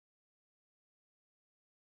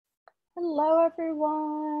Hello,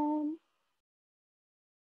 everyone.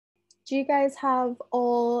 Do you guys have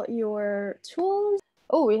all your tools?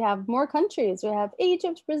 Oh, we have more countries. We have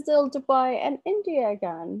Egypt, Brazil, Dubai, and India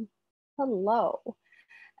again. Hello.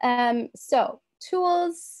 So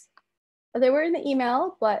tools, they were in the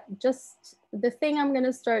email, but just the thing I'm going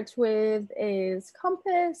to start with is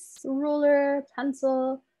compass, ruler,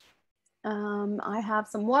 pencil. I have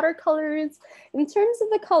some watercolors. In terms of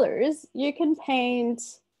the colors, you can paint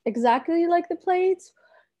exactly like the plate.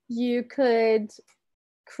 You could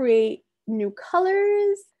create new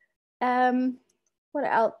colors. What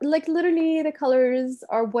else? Like literally the colors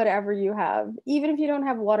are whatever you have. Even if you don't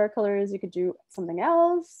have watercolors, you could do something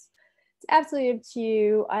else. It's absolutely up to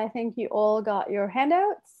you. I think you all got your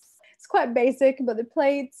handouts. It's quite basic, but the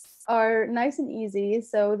plates are nice and easy,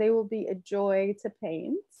 so they will be a joy to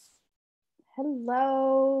paint.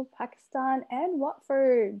 Hello, Pakistan and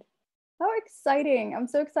Watford. How exciting. I'm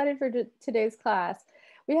so excited for today's class.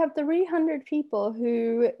 We have 300 people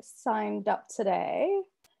who signed up today.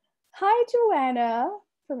 Hi, Joanna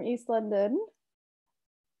from East London.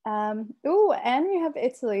 Oh, and we have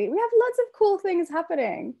Italy. We have lots of cool things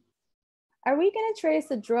happening. Are we going to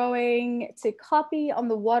trace a drawing to copy on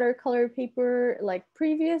the watercolor paper like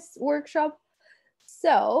previous workshop?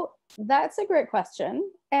 So that's a great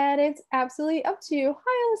question. And it's absolutely up to you.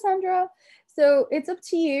 Hi, Alessandra. So it's up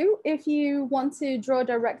to you if you want to draw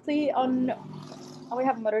directly on, oh, we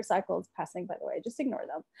have motorcycles passing, by the way, just ignore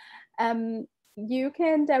them. You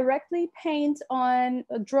can directly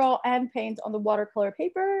draw and paint on the watercolor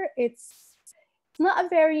paper. It's not a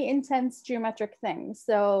very intense geometric thing,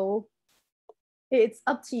 so it's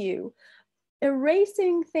up to you.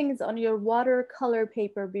 Erasing things on your watercolor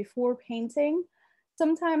paper before painting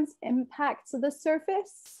sometimes impacts the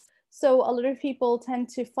surface. So a lot of people tend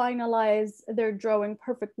to finalize their drawing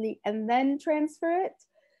perfectly and then transfer it.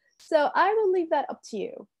 So I will leave that up to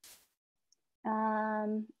you.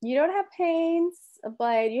 You don't have paints,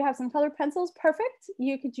 but you have some colored pencils. Perfect.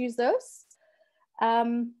 You could use those.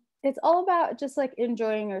 It's all about just like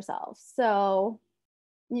enjoying yourself. So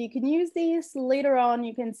you can use these later on.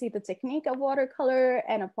 You can see the technique of watercolor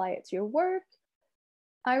and apply it to your work.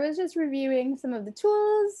 I was just reviewing some of the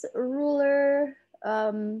tools: ruler,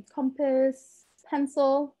 compass,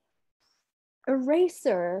 pencil,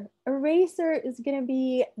 eraser. Eraser is going to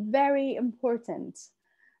be very important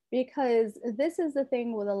because this is the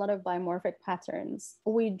thing with a lot of biomorphic patterns.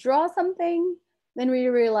 We draw something, then we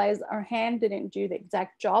realize our hand didn't do the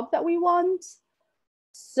exact job that we want.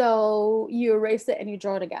 So you erase it and you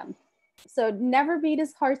draw it again. So never be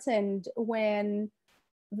disheartened when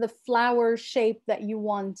the flower shape that you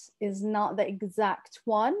want is not the exact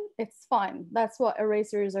one. It's fine. That's what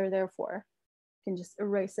erasers are there for. You can just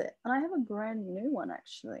erase it. And I have a brand new one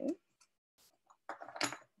actually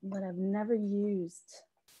that I've never used.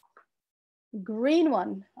 Green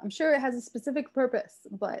one. I'm sure it has a specific purpose,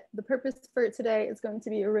 but the purpose for it today is going to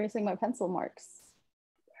be erasing my pencil marks.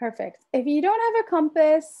 Perfect. If you don't have a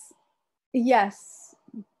compass, yes,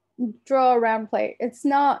 draw a round plate.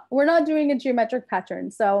 We're not doing a geometric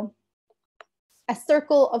pattern, so a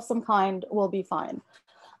circle of some kind will be fine.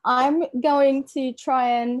 I'm going to try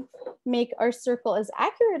and make our circle as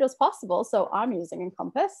accurate as possible, so I'm using a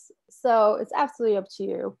compass. So it's absolutely up to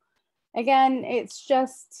you. Again, it's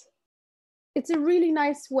a really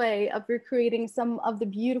nice way of recreating some of the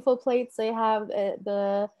beautiful plates they have at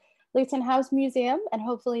the Leighton House Museum, and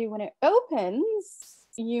hopefully when it opens,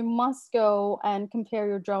 you must go and compare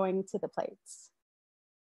your drawing to the plates.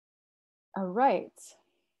 All right,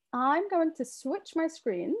 I'm going to switch my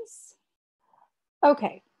screens.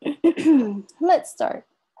 Okay, let's start.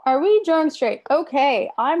 Are we drawing straight? Okay,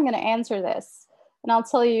 I'm gonna answer this and I'll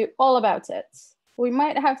tell you all about it. We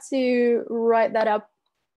might have to write that up,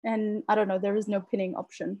 and I don't know, there is no pinning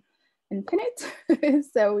option and pin it,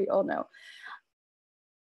 so we all know.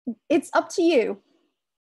 It's up to you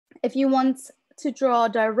if you want to draw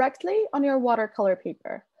directly on your watercolor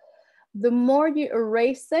paper. The more you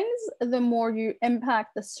erase things, the more you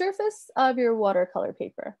impact the surface of your watercolor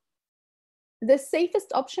paper. The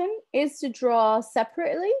safest option is to draw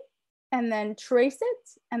separately and then trace it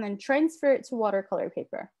and then transfer it to watercolor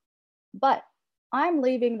paper. But I'm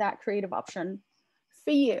leaving that creative option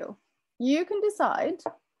for you. You can decide.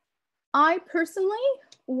 I personally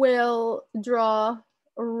will draw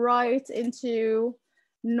right into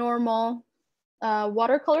normal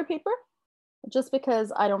watercolor paper just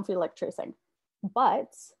because I don't feel like tracing.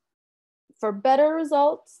 But for better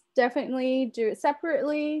results, definitely do it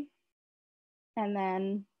separately and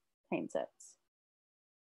then paint it.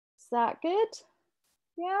 Is that good?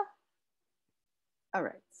 Yeah? All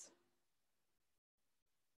right.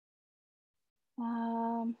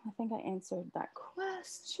 I think I answered that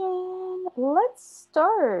question. Let's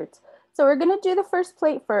start. So we're gonna do the first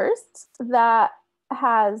plate first. That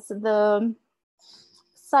has the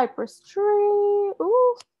cypress tree.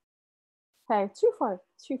 Ooh. Okay, too far,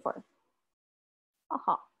 too far.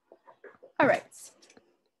 Aha. All right.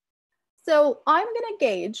 So I'm gonna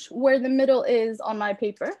gauge where the middle is on my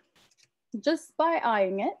paper just by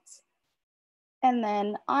eyeing it. And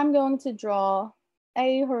then I'm going to draw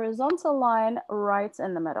a horizontal line right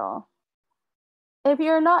in the middle. If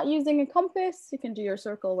you're not using a compass, you can do your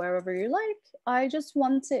circle wherever you like. I just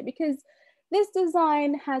want it because this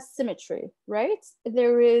design has symmetry, right?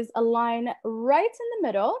 There is a line right in the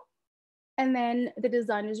middle, and then the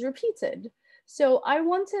design is repeated. So I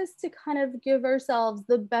want us to kind of give ourselves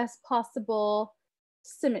the best possible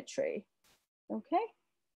symmetry, okay?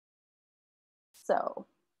 So,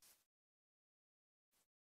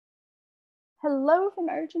 hello from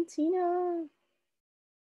Argentina.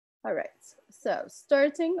 All right, so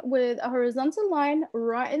starting with a horizontal line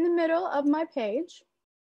right in the middle of my page.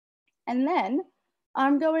 And then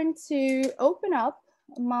I'm going to open up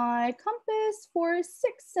my compass for 6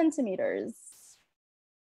 centimeters.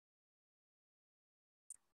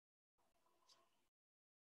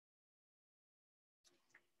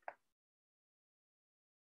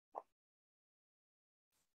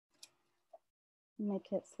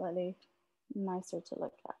 Make it slightly nicer to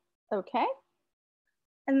look at. Okay.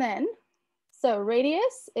 And then, so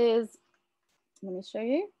radius is, let me show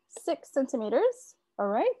you, 6 centimeters. All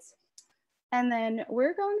right. And then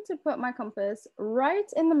we're going to put my compass right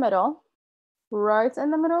in the middle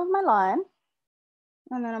of my line.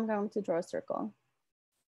 And then I'm going to draw a circle.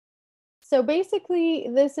 So basically,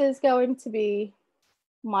 this is going to be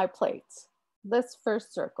my plate, this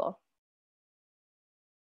first circle.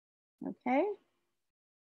 Okay.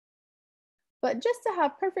 But just to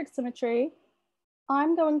have perfect symmetry,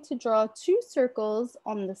 I'm going to draw 2 circles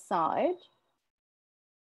on the side.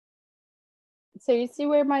 So you see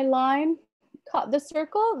where my line cut the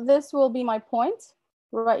circle? This will be my point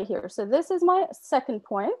right here. So this is my second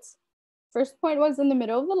point. First point was in the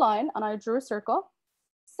middle of the line and I drew a circle.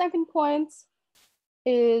 Second point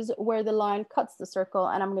is where the line cuts the circle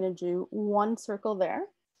and I'm going to do 1 circle there.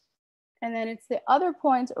 And then it's the other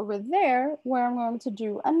point over there where I'm going to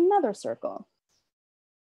do another circle.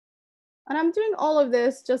 And I'm doing all of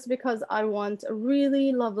this just because I want a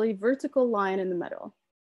really lovely vertical line in the middle.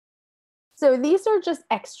 So these are just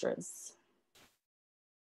extras.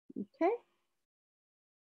 Okay.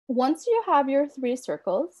 Once you have your 3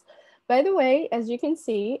 circles, by the way, as you can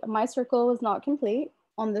see, my circle was not complete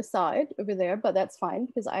on the side over there, but that's fine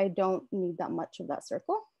because I don't need that much of that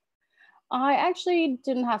circle. I actually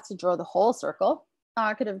didn't have to draw the whole circle.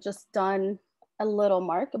 I could have just done a little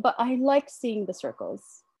mark, but I like seeing the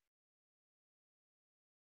circles.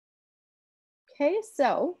 Okay,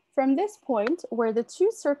 so from this point where the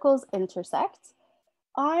 2 circles intersect,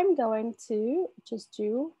 I'm going to just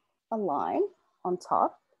do a line on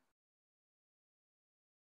top.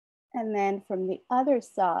 And then from the other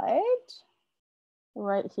side,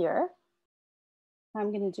 right here,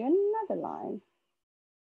 I'm going to do another line.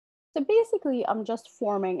 So basically, I'm just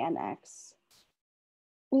forming an X.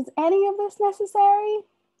 Is any of this necessary?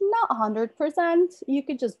 Not 100%. You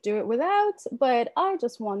could just do it without, but I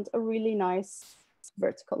just want a really nice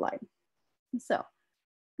vertical line. So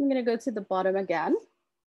I'm going to go to the bottom again,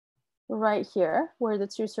 right here where the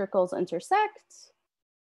 2 circles intersect.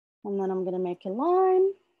 And then I'm going to make a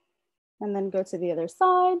line and then go to the other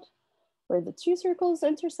side where the 2 circles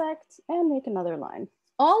intersect and make another line.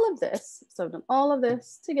 All of this, so I've done all of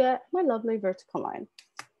this to get my lovely vertical line.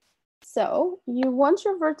 So you want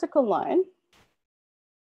your vertical line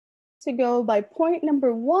to go by point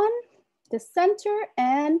number 1, the center,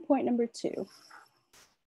 and point number 2.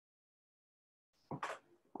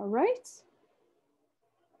 All right.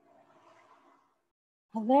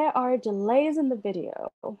 There are delays in the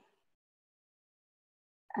video.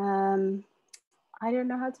 I don't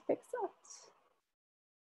know how to fix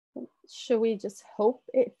that. Should we just hope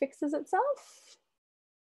it fixes itself?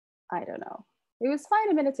 I don't know. It was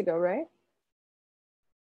fine a minute ago, right?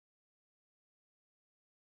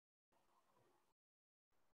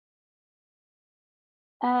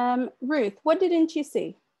 Ruth, what didn't you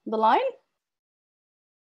see? The line?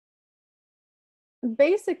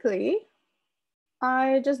 Basically,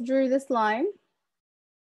 I just drew this line.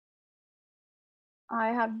 I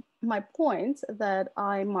have my point that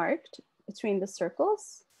I marked between the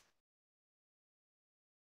circles.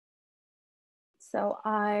 So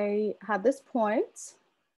I have this point,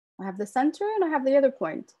 I have the center, and I have the other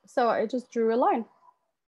point. So I just drew a line.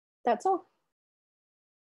 That's all.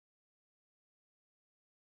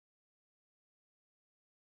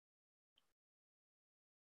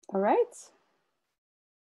 All right.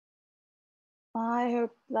 I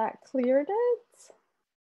hope that cleared it.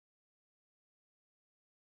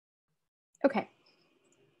 Okay.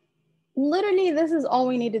 Literally, this is all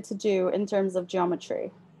we needed to do in terms of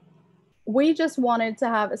geometry. We just wanted to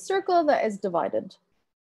have a circle that is divided.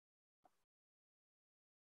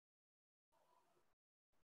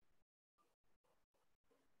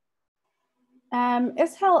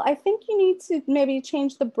 Ishel, I think you need to maybe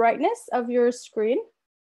change the brightness of your screen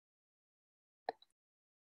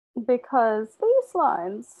because these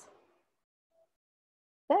lines,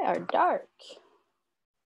 they are dark.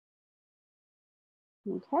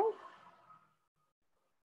 Okay.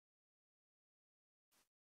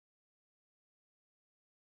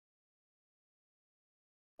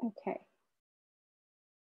 Okay.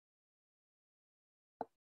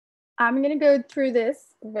 I'm going to go through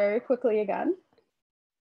this very quickly again.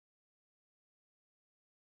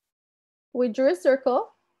 We drew a circle,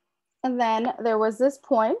 and then there was this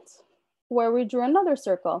point where we drew another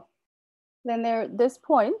circle. Then this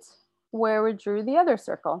point where we drew the other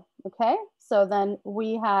circle, okay? So then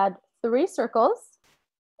we had 3 circles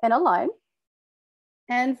in a line.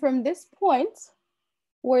 And from this point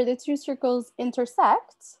where the 2 circles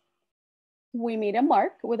intersect, we made a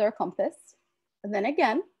mark with our compass. And then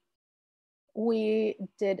again, we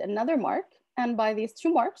did another mark. And by these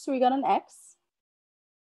 2 marks, we got an X.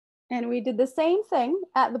 And we did the same thing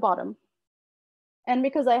at the bottom. And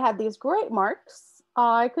because I had these great marks,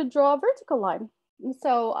 I could draw a vertical line.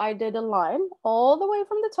 So I did a line all the way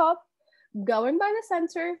from the top, going by the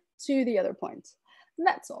center to the other point.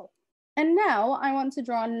 That's all. And now I want to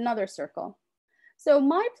draw another circle. So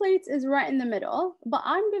my plate is right in the middle, but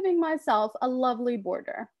I'm giving myself a lovely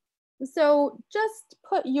border. So just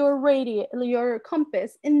put your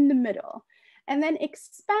compass in the middle and then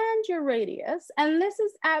expand your radius. And this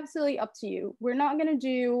is absolutely up to you. We're not going to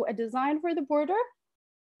do a design for the border.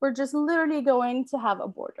 We're just literally going to have a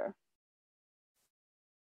border,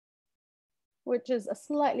 which is a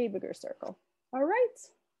slightly bigger circle. All right.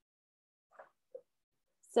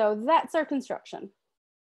 So that's our construction.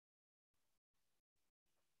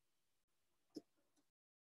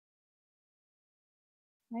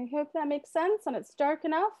 I hope that makes sense and it's dark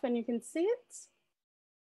enough and you can see it.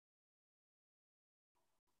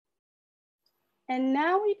 And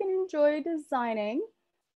now we can enjoy designing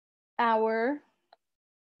our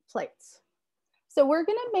plates. So we're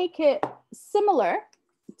gonna make it similar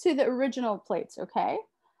to the original plates, okay?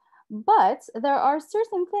 But there are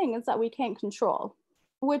certain things that we can't control,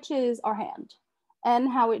 which is our hand and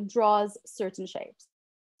how it draws certain shapes.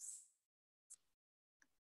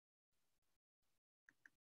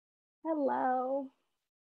 Hello.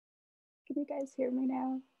 Can you guys hear me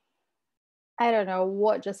now? I don't know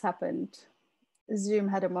what just happened. Zoom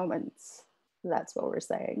had a moment. That's what we're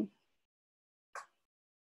saying.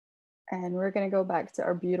 And we're gonna go back to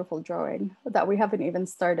our beautiful drawing that we haven't even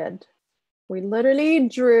started. We literally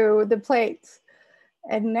drew the plate.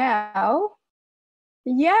 And now,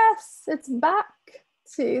 yes, it's back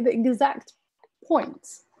to the exact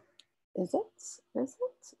point. Is it? Is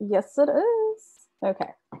it? Yes, it is.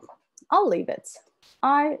 Okay, I'll leave it.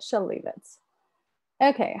 I shall leave it.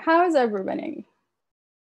 Okay, how is everybody?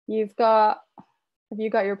 Have you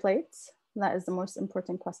got your plates? That is the most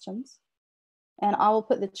important questions. And I will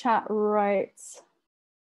put the chat right.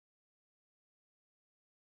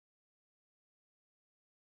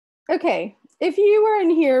 Okay, if you were in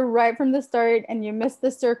here right from the start and you missed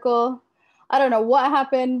the circle, I don't know what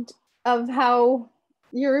happened of how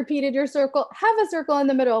you repeated your circle. Have a circle in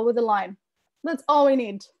the middle with a line. That's all we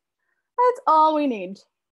need. That's all we need.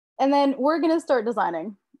 And then we're gonna start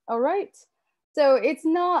designing, all right? So it's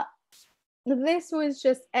not, this was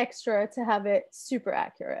just extra to have it super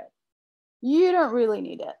accurate. You don't really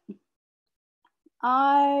need it.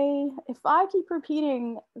 If I keep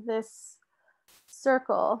repeating this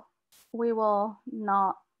circle, we will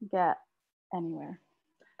not get anywhere.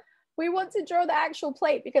 We want to draw the actual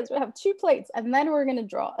plate because we have 2 plates and then we're gonna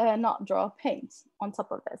paint on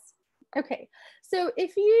top of this. Okay, so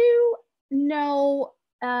if you know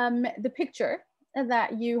the picture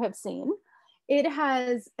that you have seen, it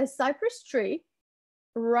has a cypress tree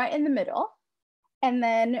right in the middle. And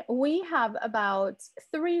then we have about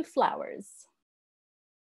 3 flowers.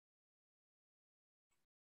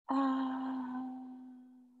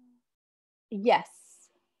 Yes.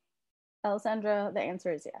 Alessandra, the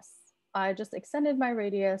answer is yes. I just extended my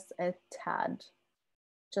radius a tad,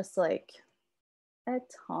 just like a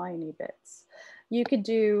tiny bit. You could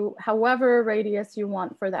do however radius you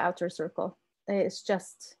want for the outer circle. There's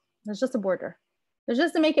just a border. It's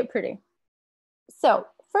just to make it pretty. So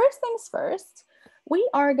first things first, we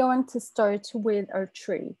are going to start with our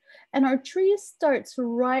tree. And our tree starts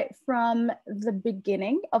right from the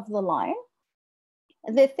beginning of the line.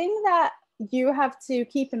 The thing that you have to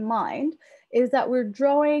keep in mind is that we're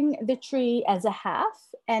drawing the tree as a half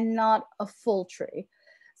and not a full tree.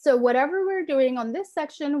 So whatever we're doing on this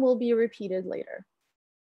section will be repeated later.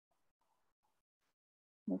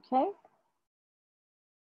 Okay.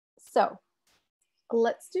 So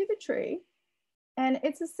let's do the tree. And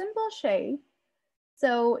it's a simple shape.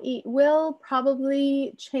 So it will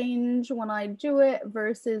probably change when I do it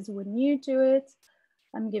versus when you do it.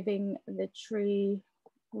 I'm giving the tree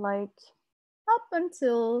like up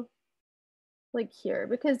until like here,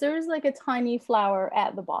 because there's like a tiny flower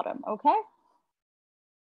at the bottom, okay?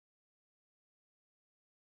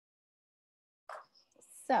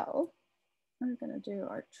 So we're gonna do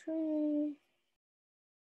our tree.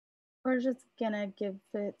 We're just gonna give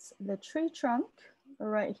it the tree trunk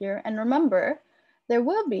right here. And remember, there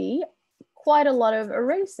will be quite a lot of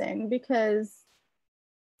erasing because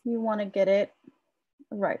you wanna get it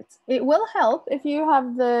right. It will help if you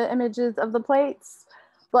have the images of the plates,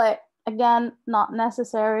 but again, not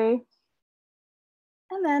necessary.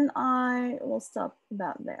 And then I will stop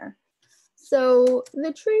about there. So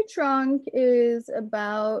the tree trunk is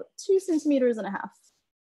about 2.5 centimeters. Okay.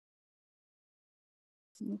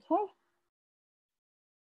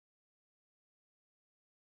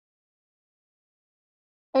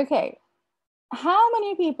 Okay. How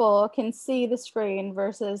many people can see the screen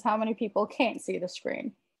versus how many people can't see the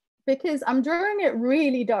screen? Because I'm drawing it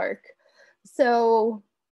really dark. So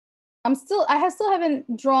I still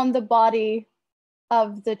haven't drawn the body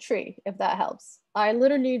of the tree, if that helps. I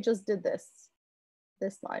literally just did this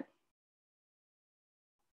slide.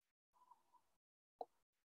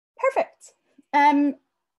 Perfect.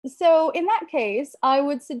 So in that case, I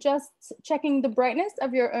would suggest checking the brightness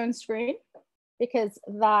of your own screen because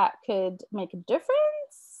that could make a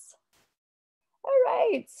difference. All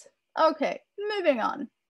right. Okay, moving on.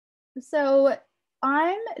 So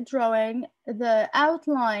I'm drawing the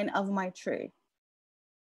outline of my tree.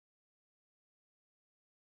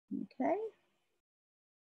 Okay.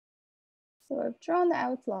 So I've drawn the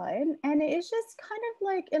outline and it is just kind of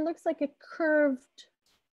like, it looks like a curved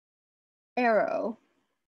arrow.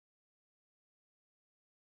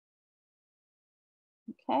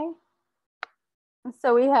 Okay.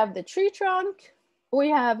 So we have the tree trunk, we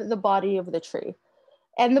have the body of the tree.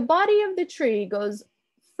 And the body of the tree goes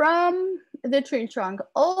from the tree trunk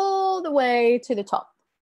all the way to the top.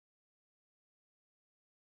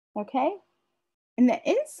 Okay. And the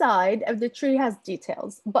inside of the tree has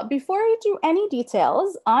details. But before I do any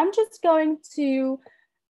details, I'm just going to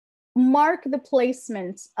mark the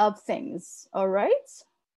placement of things. All right.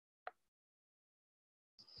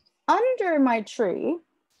 Under my tree,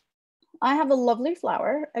 I have a lovely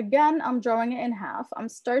flower. Again, I'm drawing it in half. I'm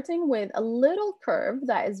starting with a little curve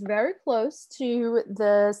that is very close to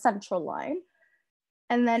the central line.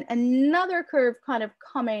 And then another curve kind of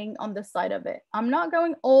coming on the side of it. I'm not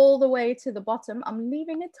going all the way to the bottom. I'm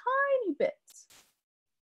leaving a tiny bit.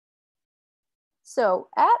 So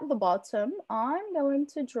at the bottom, I'm going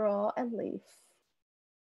to draw a leaf.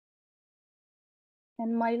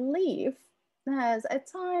 And my leaf has a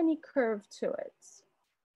tiny curve to it.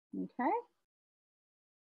 Okay.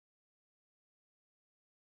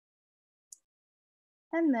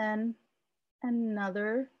 And then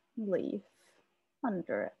another leaf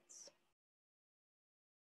under it.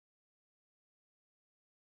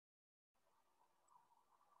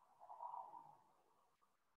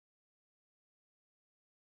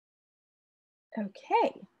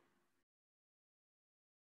 Okay.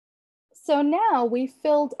 So now we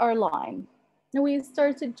filled our line. And we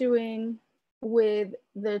started doing with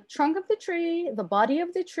the trunk of the tree, the body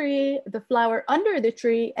of the tree, the flower under the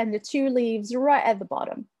tree, and the 2 leaves right at the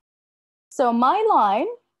bottom. So my line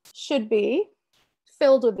should be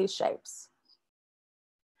filled with these shapes.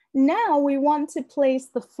 Now we want to place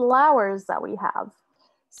the flowers that we have.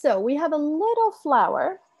 So we have a little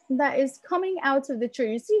flower that is coming out of the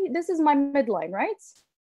tree. You see, this is my midline, right?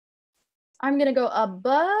 I'm gonna go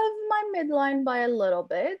above my midline by a little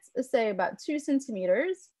bit, say about 2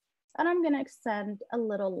 centimeters, and I'm gonna extend a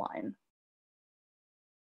little line.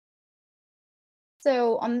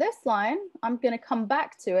 So on this line, I'm gonna come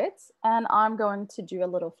back to it and I'm going to do a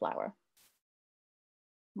little flower.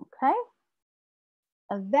 Okay.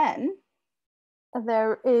 And then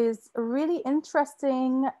there is a really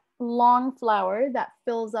interesting long flower that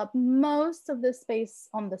fills up most of the space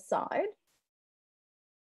on the side.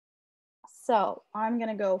 So I'm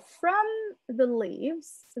gonna go from the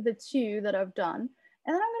leaves, the 2 that I've done,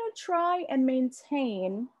 and then I'm gonna try and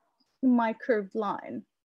maintain my curved line,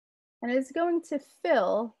 and it's going to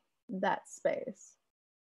fill that space.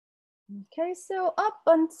 Okay, so up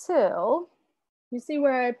until, you see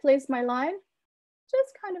where I placed my line?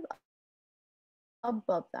 Just kind of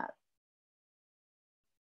above that.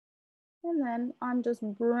 And then I'm just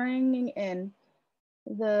bringing in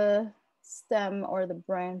the stem or the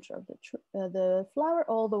branch of the flower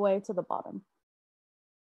all the way to the bottom.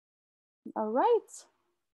 All right.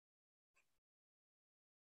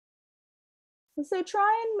 So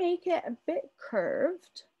try and make it a bit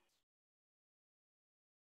curved.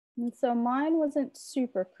 And so mine wasn't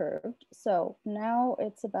super curved. So now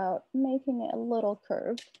it's about making it a little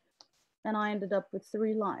curved. And I ended up with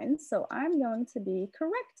 3 lines. So I'm going to be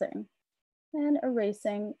correcting and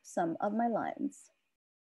erasing some of my lines.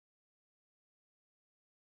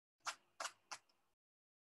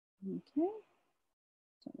 Okay,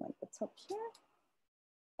 don't like the top here.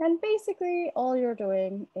 And basically all you're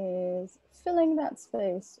doing is filling that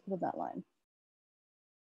space with that line.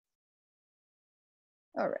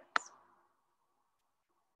 All right.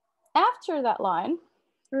 After that line,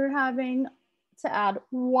 we're having to add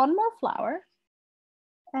 1 more flower.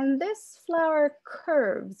 And this flower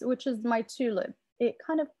curves, which is my tulip. It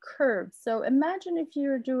kind of curves. So imagine if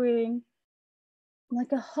you're doing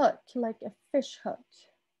like a hook, like a fish hook.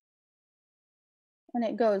 And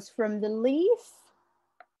it goes from the leaf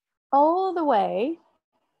all the way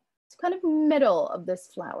to kind of middle of this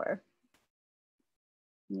flower.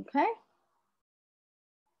 Okay.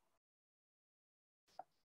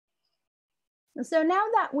 So now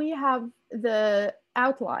that we have the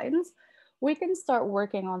outlines, we can start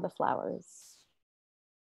working on the flowers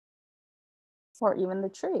or even the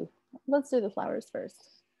tree. Let's do the flowers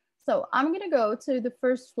first. So I'm gonna go to the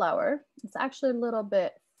first flower. It's actually a little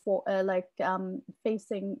bit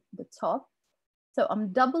facing the top. So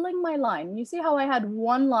I'm doubling my line. You see how I had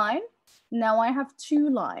 1 line? Now I have 2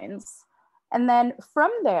 lines. And then from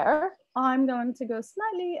there, I'm going to go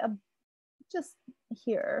slightly just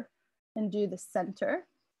here and do the center.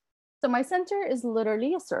 So my center is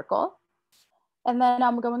literally a circle. And then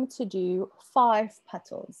I'm going to do 5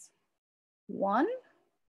 petals. 1,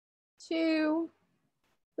 2,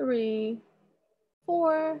 3,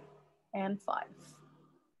 4, and 5.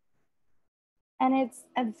 And it's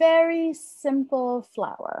a very simple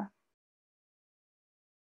flower.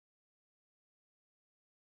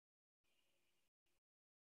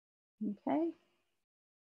 Okay.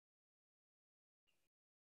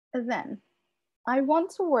 Then I want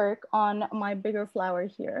to work on my bigger flower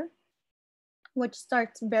here, which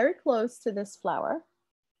starts very close to this flower.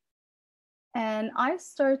 And I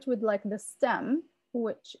start with like the stem,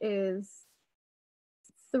 which is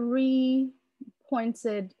 3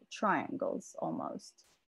 pointed triangles almost.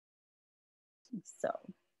 So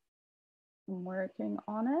I'm working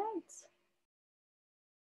on it.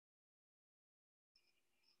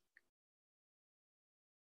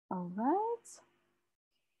 All right.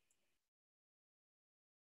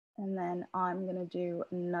 And then I'm gonna do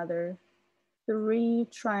another 3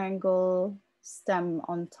 triangle stem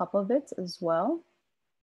on top of it as well.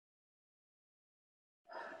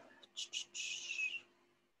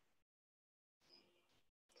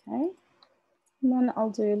 Okay. And then I'll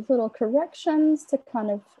do little corrections to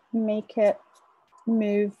kind of make it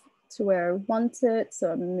move to where I want it.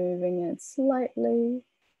 So I'm moving it slightly.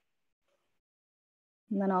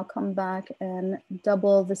 And then I'll come back and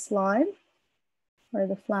double this line where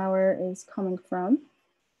the flower is coming from.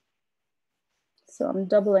 So I'm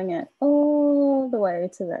doubling it all the way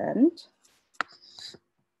to the end.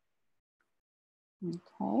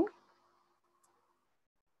 Okay.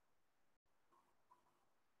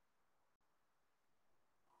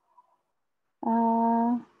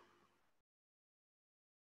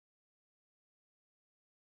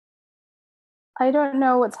 I don't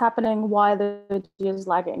know what's happening, why the video is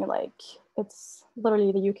lagging. Like, it's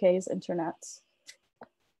literally the UK's internet.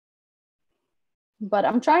 But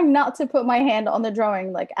I'm trying not to put my hand on the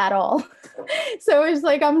drawing like at all. So it's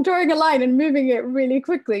like I'm drawing a line and moving it really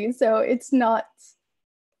quickly. So it's not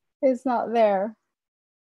there.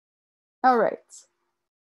 All right,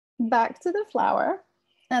 back to the flower.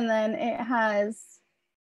 And then it has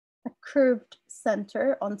a curved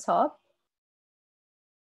center on top.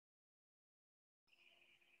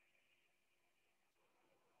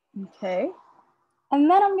 Okay,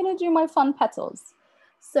 and then I'm gonna do my fun petals.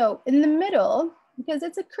 So in the middle, because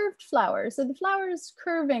it's a curved flower, so the flower is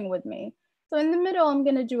curving with me. So in the middle, I'm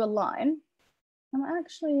gonna do a line. I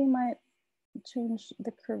actually might change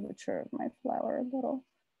the curvature of my flower a little.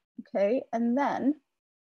 Okay, and then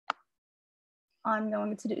I'm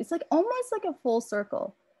going to do, it's like almost like a full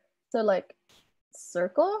circle. So like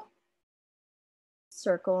circle,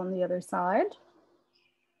 Circle on the other side.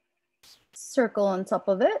 Circle on top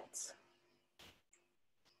of it.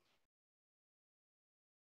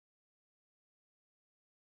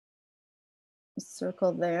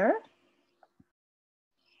 Circle there.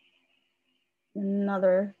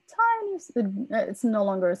 Another tiny, it's no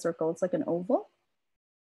longer a circle, it's like an oval.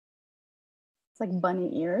 It's like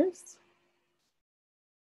bunny ears.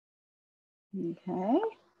 Okay.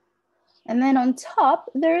 And then on top,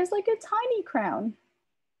 there is like a tiny crown.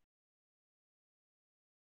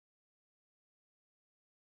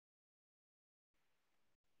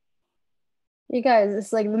 You guys,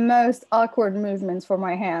 it's like the most awkward movements for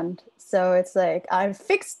my hand. So it's like I've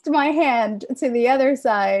fixed my hand to the other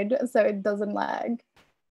side so it doesn't lag.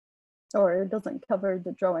 Or it doesn't cover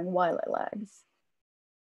the drawing while it lags.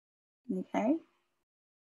 Okay.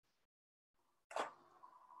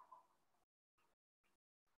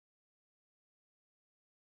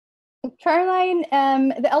 Caroline,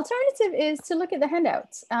 the alternative is to look at the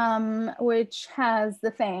handout, which has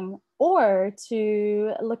the thing, or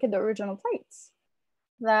to look at the original plates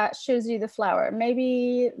that shows you the flower.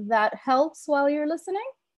 Maybe that helps while you're listening.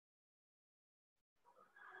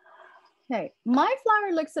 Okay, my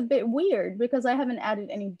flower looks a bit weird because I haven't added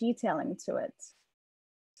any detailing to it.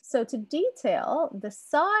 So to detail the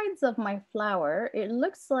sides of my flower, it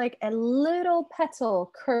looks like a little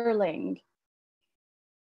petal curling.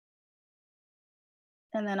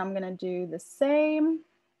 And then I'm gonna do the same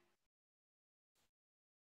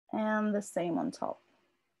and the same on top.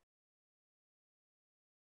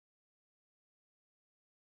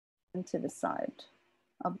 And to the side,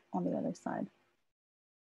 on the other side.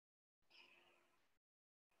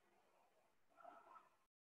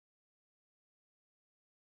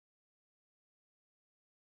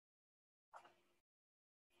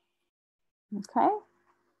 Okay.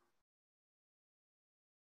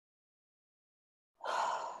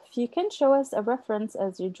 If you can show us a reference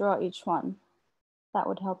as you draw each one, that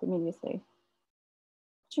would help immediately. What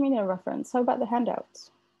do you mean a reference? How about the handout?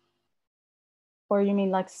 Or you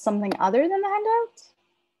mean like something other than the handout?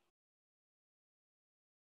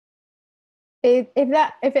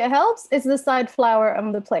 If it helps, it's the side flower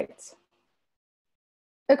on the plate.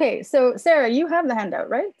 Okay, so Sarah, you have the handout,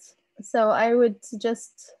 right? So I would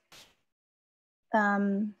suggest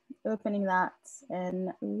opening that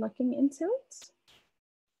and looking into it.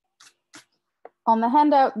 On the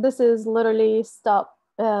handout, this is literally stop.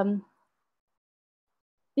 You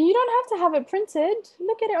don't have to have it printed.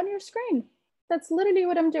 Look at it on your screen. That's literally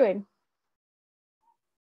what I'm doing.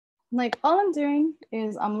 Like all I'm doing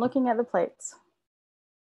is I'm looking at the plates.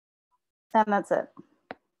 And that's it.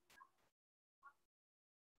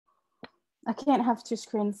 I can't have two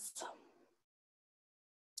screens.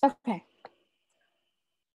 Okay.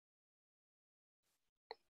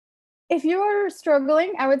 If you're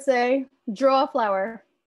struggling, I would say draw a flower.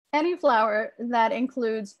 Any flower that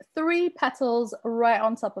includes 3 petals right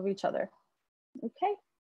on top of each other. Okay.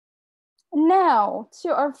 Now to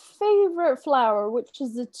our favorite flower, which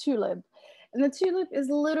is the tulip. And the tulip is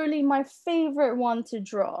literally my favorite one to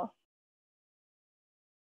draw.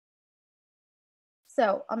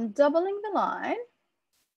 So I'm doubling the line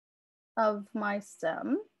of my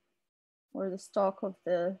stem or the stalk of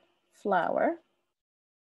the flower.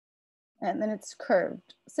 And then it's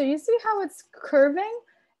curved. So you see how it's curving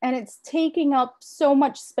and it's taking up so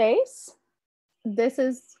much space? This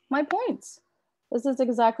is my point. This is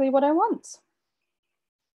exactly what I want.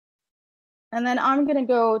 And then I'm gonna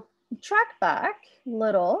go track back a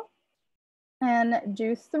little and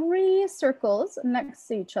do 3 circles next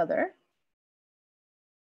to each other.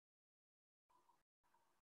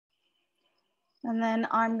 And then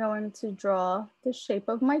I'm going to draw the shape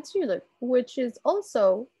of my tulip, which is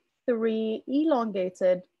also 3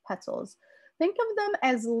 elongated petals. Think of them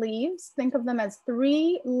as leaves. Think of them as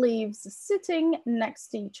 3 leaves sitting next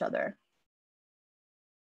to each other.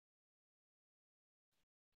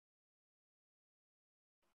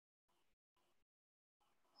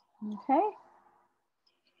 Okay.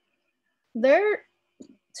 Their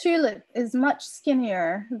tulip is much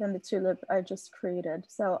skinnier than the tulip I just created.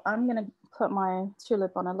 So I'm gonna put my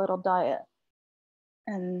tulip on a little diet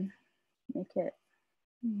and make it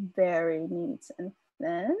very neat and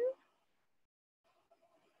thin.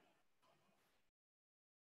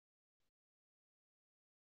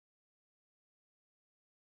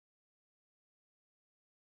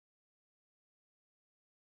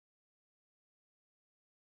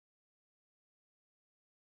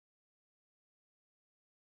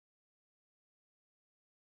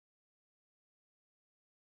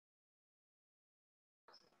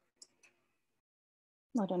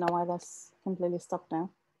 I don't know why that's completely stopped now.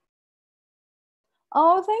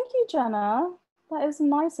 Oh, thank you, Jenna. That is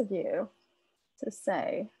nice of you to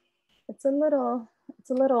say. It's a little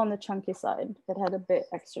on the chunky side. It had a bit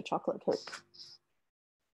extra chocolate cake.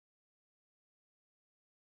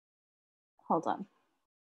 Hold on.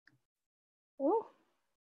 Oh,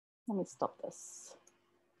 let me stop this.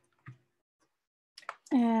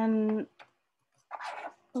 And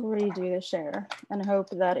redo the share and hope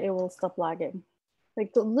that it will stop lagging.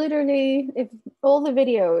 Like literally, if all the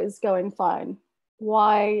video is going fine,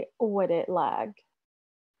 why would it lag?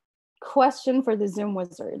 Question for the Zoom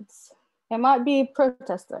wizards. It might be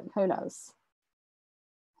protesting, who knows?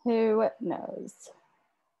 Who knows?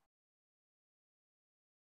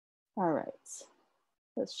 All right,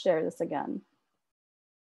 let's share this again.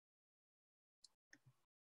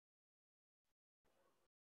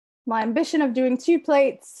 My ambition of doing 2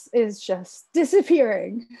 plates is just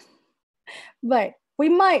disappearing. But we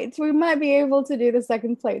might be able to do the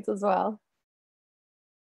second plate as well.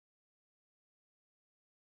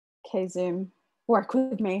 Okay, Zoom, work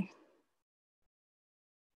with me.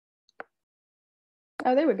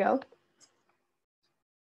 Oh, there we go.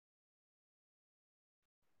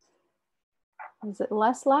 Is it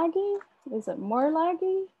less laggy? Is it more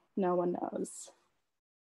laggy? No one knows.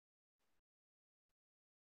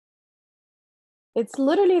 It's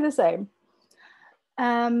literally the same.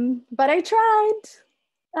 But I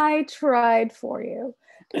tried for you.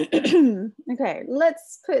 Okay,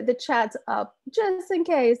 let's put the chat up just in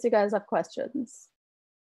case you guys have questions.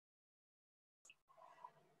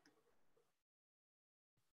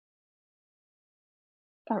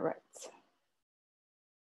 All right.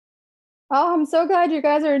 Oh, I'm so glad you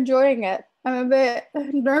guys are enjoying it. I'm a bit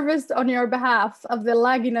nervous on your behalf of the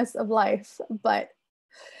lagginess of life, but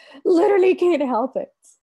literally can't help it.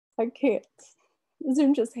 I can't.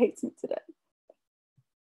 Zoom just hates me today.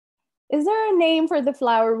 Is there a name for the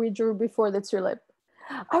flower we drew before the tulip?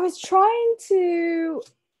 I was trying to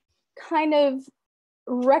kind of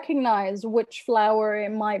recognize which flower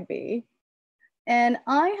it might be. And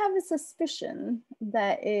I have a suspicion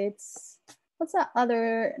that it's, what's that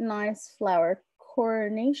other nice flower?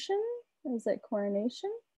 Coronation? Is it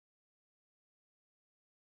coronation?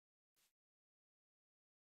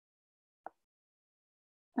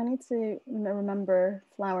 I need to remember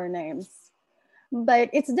flower names, but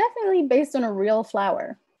it's definitely based on a real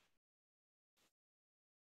flower.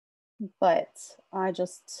 But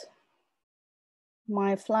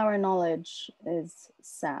my flower knowledge is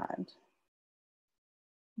sad.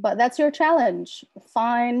 But that's your challenge.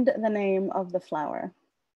 Find the name of the flower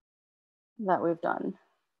that we've done.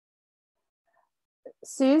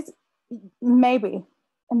 Suze, maybe.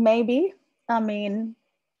 I mean,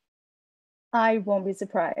 I won't be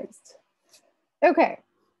surprised. Okay.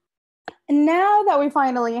 Now that we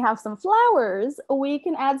finally have some flowers, we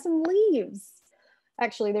can add some leaves.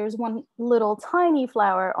 Actually, there's one little tiny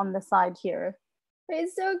flower on the side here.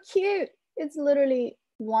 It's so cute. It's literally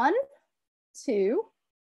 1, 2,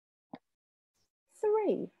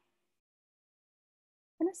 3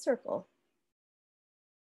 in a circle.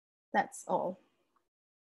 That's all.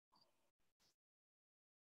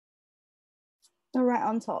 Right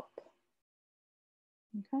on top.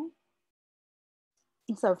 Okay.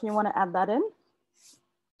 So if you want to add that in.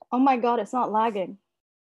 Oh my God, it's not lagging.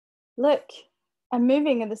 Look, I'm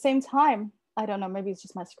moving at the same time. I don't know, maybe it's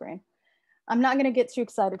just my screen. I'm not going to get too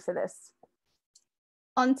excited for this.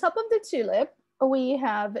 On top of the tulip, we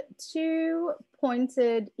have 2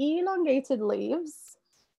 pointed, elongated leaves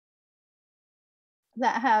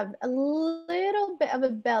that have a little bit of a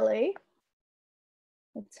belly,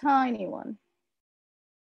 a tiny one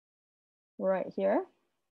right here.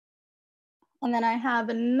 And then I have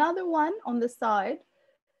another one on the side,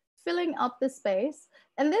 filling up the space.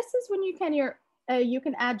 And this is when you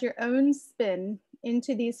can add your own spin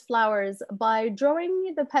into these flowers by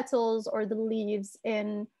drawing the petals or the leaves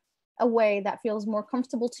in a way that feels more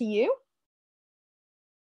comfortable to you.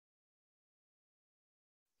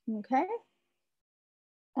 Okay.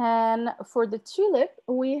 And for the tulip,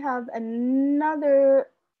 we have another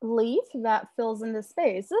leaf that fills in the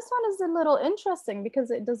space. This one is a little interesting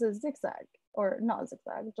because it does a zigzag, or not a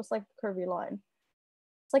zigzag, just like a curvy line.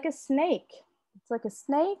 It's like a snake. It's like a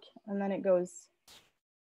snake, and then it goes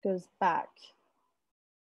back.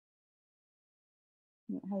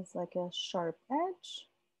 It has like a sharp edge,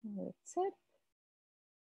 or a tip.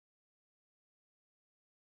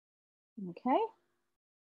 Okay.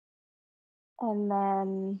 And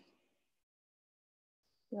then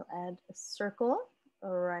you'll add a circle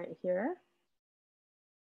right here.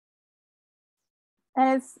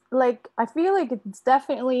 And it's like, I feel like it's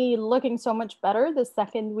definitely looking so much better the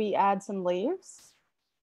second we add some leaves.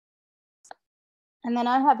 And then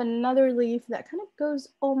I have another leaf that kind of goes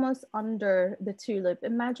almost under the tulip.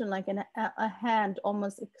 Imagine like a hand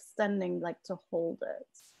almost extending like to hold it.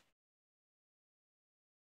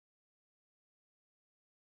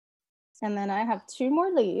 And then I have 2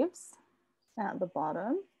 more leaves at the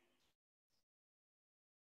bottom.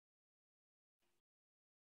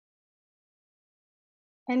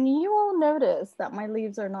 And you will notice that my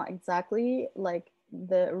leaves are not exactly like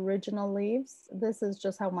the original leaves. This is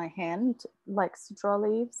just how my hand likes to draw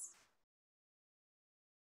leaves.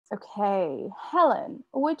 Okay, Helen,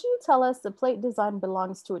 would you tell us the plate design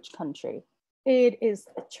belongs to which country? It is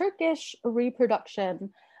a Turkish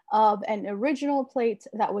reproduction of an original plate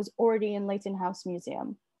that was already in Leighton House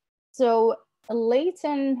Museum. So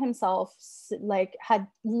Leighton himself like had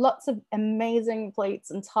lots of amazing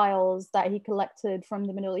plates and tiles that he collected from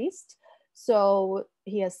the Middle East. So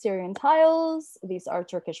he has Syrian tiles, these are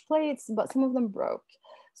Turkish plates, but some of them broke.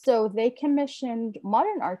 So they commissioned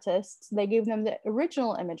modern artists, they gave them the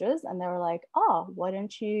original images and they were like, oh, why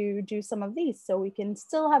don't you do some of these so we can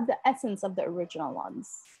still have the essence of the original ones.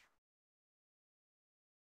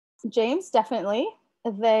 James, definitely.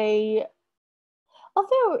 Although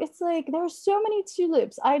it's like there are so many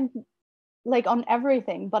tulips, I like on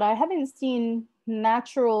everything, but I haven't seen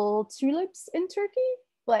natural tulips in Turkey,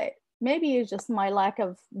 but maybe it's just my lack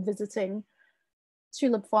of visiting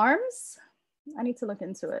tulip farms. I need to look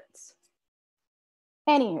into it.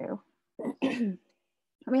 Anywho,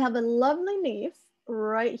 we have a lovely leaf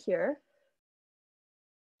right here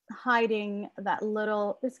hiding that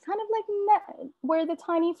little, it's kind of like where the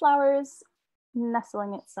tiny flowers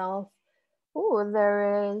nestling itself. Oh,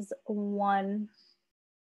 there is one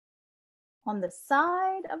on the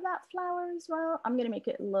side of that flower as well. I'm gonna make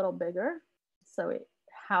it a little bigger so it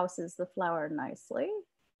houses the flower nicely.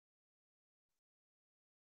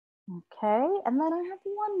 Okay, and then I have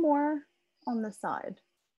one more on the side.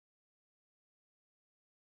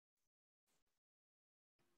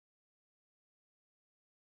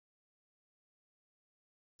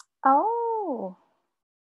 Oh,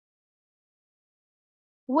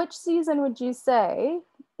 which season would you say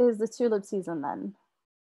is the tulip season then?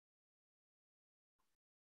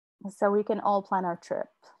 So we can all plan our trip.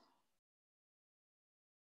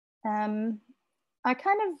 I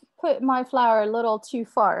kind of put my flower a little too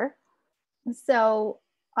far. So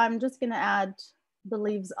I'm just gonna add the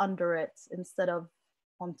leaves under it instead of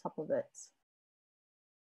on top of it.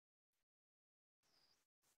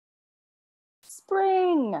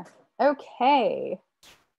 Spring. Okay,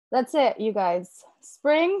 that's it, you guys.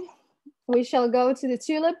 Spring, we shall go to the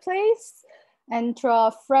tulip place and draw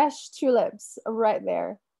fresh tulips right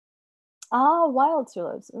there. Ah, wild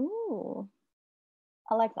tulips. Ooh,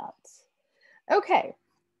 I like that. Okay,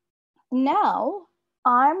 now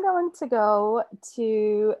I'm going to go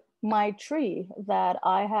to my tree that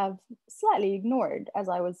I have slightly ignored as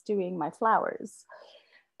I was doing my flowers.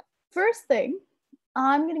 First thing,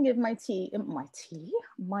 I'm gonna give my tree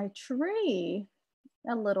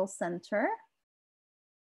a little center.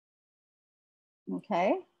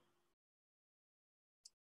 Okay.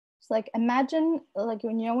 It's like, imagine like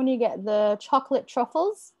when you get the chocolate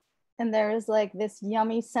truffles and there's like this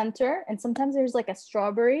yummy center and sometimes there's like a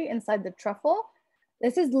strawberry inside the truffle.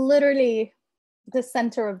 This is literally the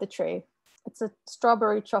center of the tree. It's a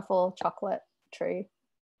strawberry truffle chocolate tree.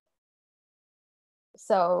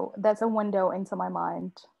 So that's a window into my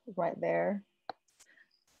mind right there.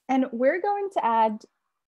 And we're going to add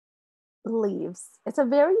leaves. It's a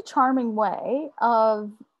very charming way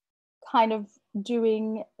of kind of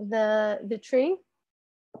doing the tree.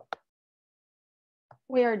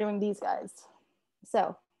 We are doing these guys.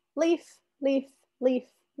 So leaf, leaf, leaf,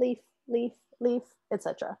 leaf, leaf, leaf,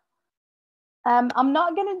 etc. I'm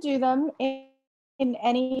not gonna do them in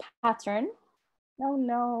any pattern. Oh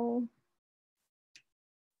no.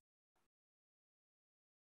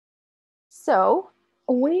 So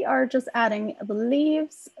we are just adding the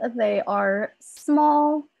leaves. They are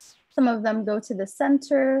small. Some of them go to the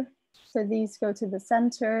center. So these go to the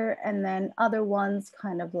center and then other ones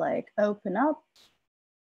kind of like open up.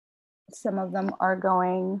 Some of them are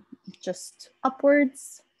going just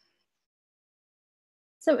upwards.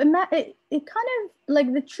 So it kind of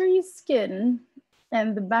like the tree skin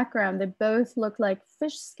and the background, they both look like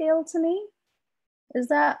fish scale to me. Is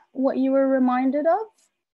that what you were reminded of?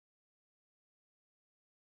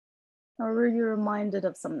 Or were you reminded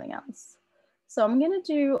of something else? So I'm gonna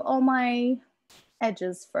do all my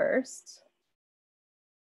edges first.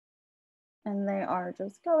 And they are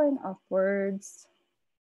just going upwards.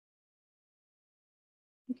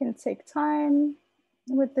 You can take time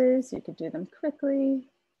with this. You could do them quickly,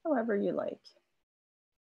 however you like.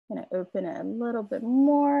 Gonna open it a little bit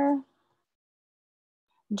more.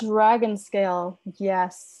 Dragon scale,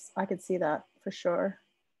 yes, I could see that for sure.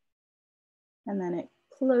 And then it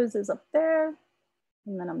closes up there,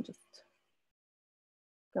 and then I'm just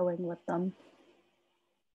going with them.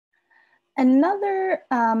 Another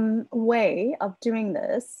way of doing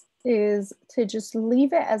this is to just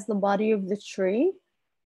leave it as the body of the tree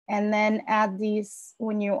and then add these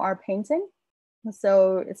when you are painting.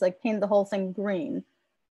 So it's like paint the whole thing green,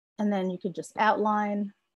 and then you could just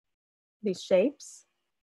outline these shapes.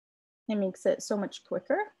 It makes it so much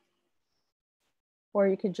quicker. Or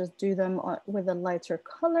you could just do them with a lighter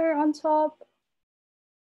color on top.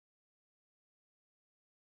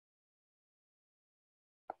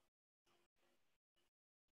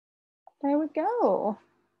 There we go.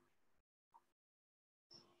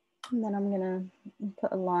 And then I'm gonna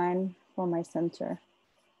put a line for my center.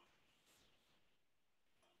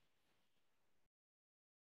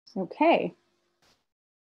 Okay.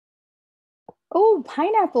 Oh,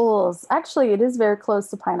 pineapples. Actually, it is very close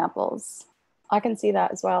to pineapples. I can see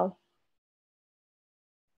that as well.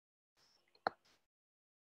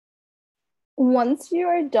 Once you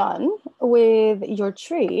are done with your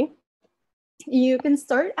tree, you can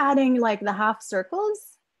start adding like the half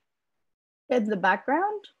circles in the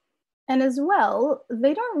background. And as well,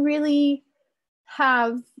 they don't really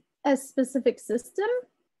have a specific system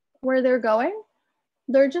where they're going.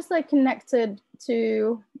 They're just like connected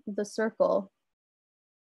to the circle.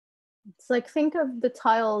 It's like, think of the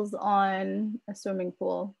tiles on a swimming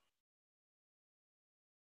pool.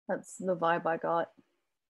 That's the vibe I got.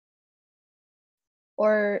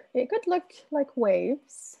 Or it could look like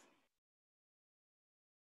waves.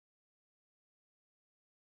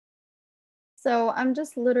 So I'm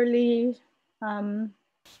just literally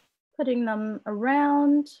putting them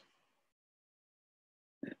around.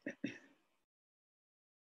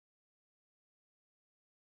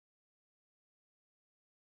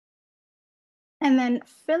 And then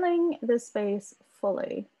filling the space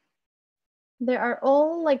fully. They are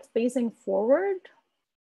all like facing forward,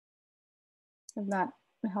 if that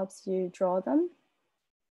helps you draw them.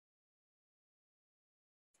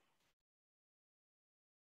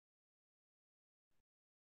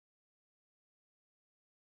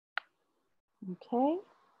 Okay.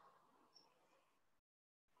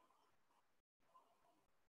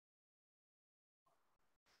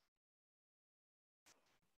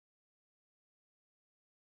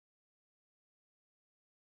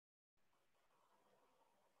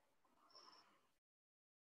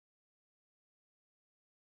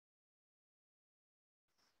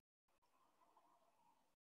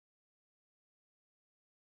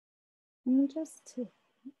 And just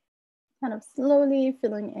kind of slowly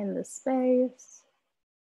filling in the space.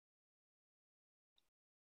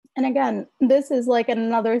 And again, this is like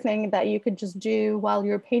another thing that you could just do while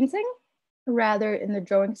you're painting rather in the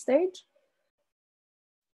drawing stage.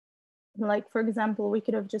 Like, for example, we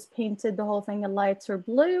could have just painted the whole thing a lighter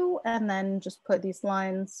blue and then just put these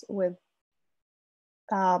lines with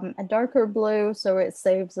a darker blue, so it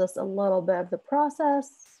saves us a little bit of the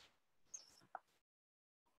process.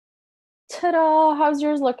 Ta-da! How's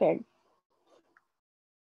yours looking?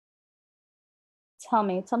 Tell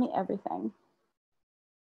me everything.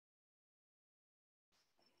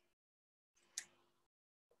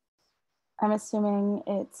 I'm assuming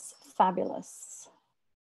it's fabulous.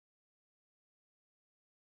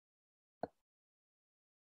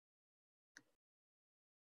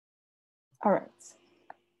 All right.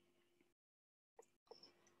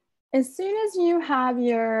 As soon as you have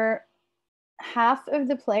your half of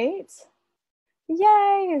the plate,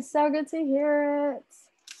 yay, it's so good to hear it.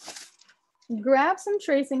 Grab some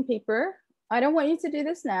tracing paper. I don't want you to do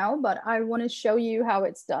this now, but I want to show you how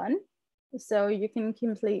it's done so you can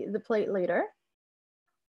complete the plate later.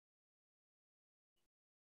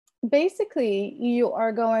 Basically, you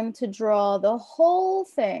are going to draw the whole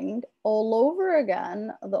thing all over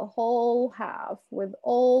again, the whole half with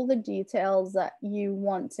all the details that you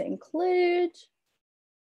want to include.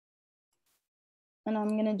 And I'm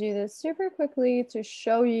going to do this super quickly to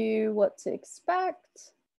show you what to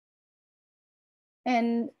expect.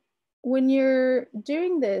 And when you're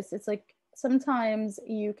doing this, it's like sometimes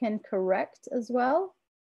you can correct as well.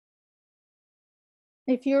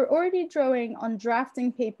 If you're already drawing on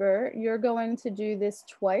drafting paper, you're going to do this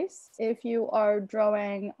twice. If you are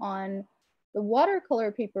drawing on the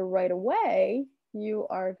watercolor paper right away, you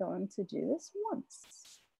are going to do this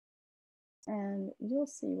once. And you'll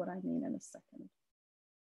see what I mean in a second.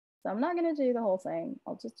 So I'm not going to do the whole thing.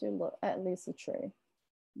 I'll just do at least a tree.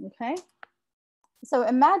 Okay. So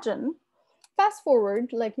imagine, fast forward,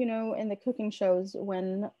 like, you know, in the cooking shows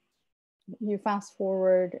when you fast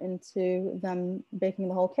forward into them baking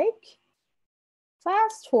the whole cake.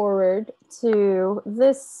 Fast forward to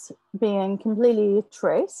this being completely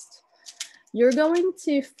traced. You're going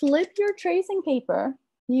to flip your tracing paper.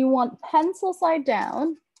 You want pencil side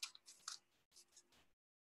down.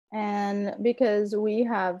 And because we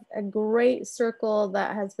have a great circle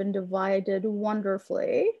that has been divided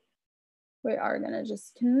wonderfully, we are gonna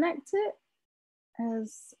just connect it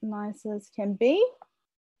as nice as can be.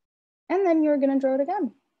 And then you're gonna draw it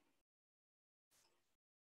again.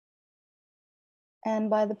 And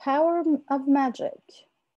by the power of magic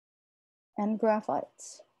and graphite,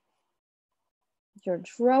 your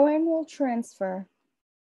drawing will transfer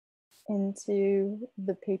into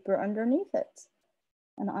the paper underneath it.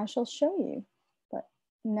 And I shall show you. But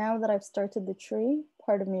now that I've started the tree,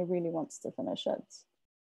 part of me really wants to finish it.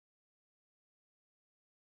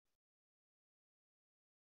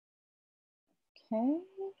 Okay.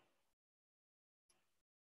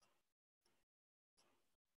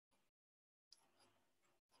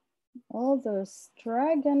 All those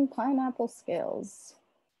dragon pineapple scales.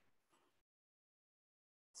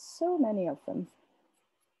 So many of them.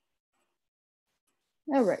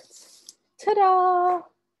 All right, ta-da!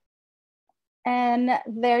 And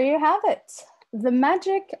there you have it. The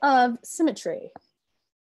magic of symmetry.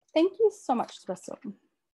 Thank you so much, Bristle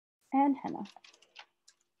and Hannah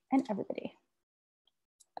and everybody.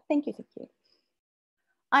 Thank you, thank you.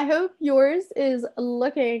 I hope yours is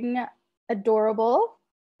looking adorable.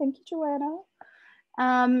 Thank you, Joanna.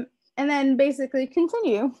 And then basically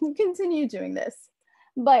continue doing this.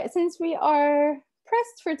 But since we are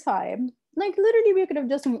pressed for time, like literally we could have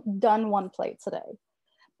just done one plate today.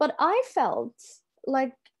 But I felt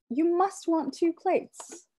like you must want 2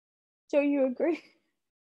 plates. Don't you agree?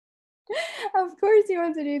 Of course you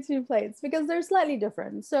want to do 2 plates because they're slightly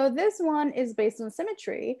different. So this one is based on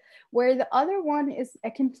symmetry, where the other one is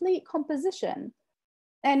a complete composition.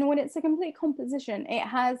 And when it's a complete composition, it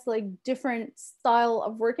has like different style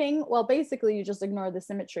of working. Well, basically you just ignore the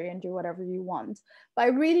symmetry and do whatever you want. But I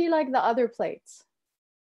really like the other plates.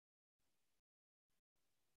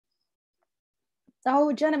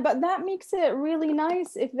 Oh, Jenna, but that makes it really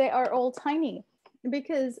nice if they are all tiny,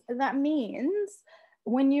 because that means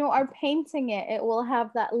when you are painting it, it will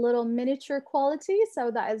have that little miniature quality.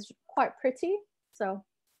 So that is quite pretty. So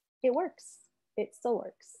it works. It still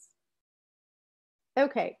works.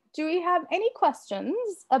 Okay, do we have any questions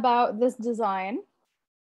about this design?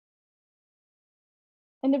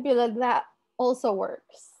 And Nabila, that also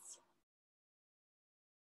works.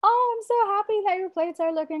 Oh, I'm so happy that your plates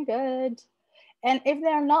are looking good. And if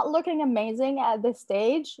they're not looking amazing at this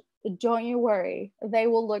stage, don't you worry. They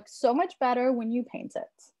will look so much better when you paint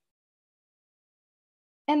it.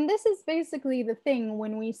 And this is basically the thing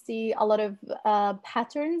when we see a lot of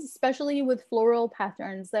patterns, especially with floral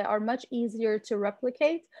patterns, that are much easier to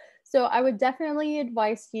replicate. So I would definitely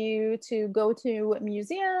advise you to go to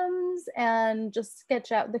museums and just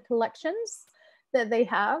sketch out the collections that they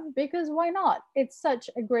have, because why not? It's such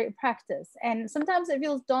a great practice. And sometimes it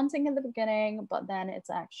feels daunting in the beginning, but then it's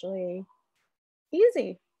actually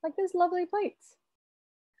easy, like this lovely plates.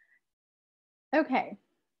 Okay.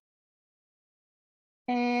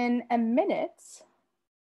 In a minute,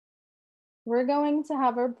 we're going to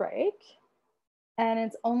have our break, and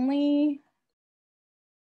it's only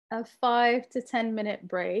a 5 to 10 minute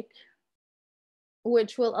break,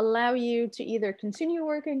 which will allow you to either continue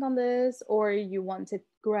working on this, or you want to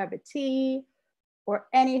grab a tea or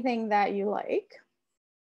anything that you like.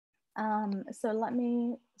 So let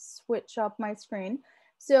me switch up my screen.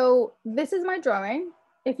 So this is my drawing.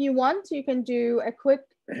 If you want, you can do a quick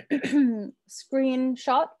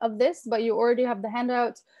screenshot of this, but you already have the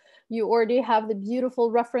handout. You already have the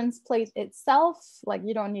beautiful reference plate itself. Like,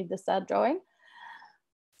 you don't need the sad drawing.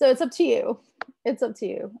 So it's up to you. It's up to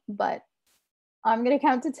you. But I'm going to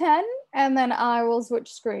count to 10 and then I will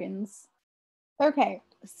switch screens. Okay,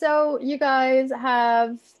 so you guys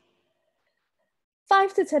have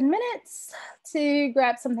 5 to 10 minutes to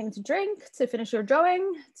grab something to drink, to finish your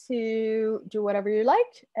drawing, to do whatever you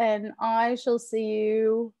like, and I shall see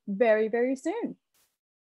you very, very soon.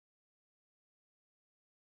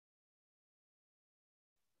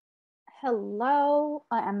 Hello,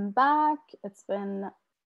 I am back. It's been,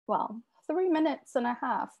 well, 3 minutes and a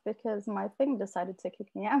half because my thing decided to kick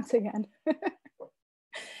me out again.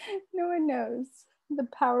 No one knows the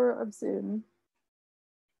power of Zoom.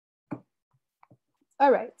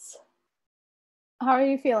 All right. How are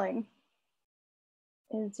you feeling?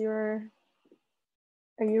 Are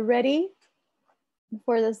you ready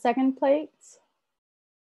for the second plate?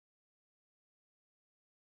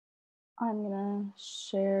 I'm gonna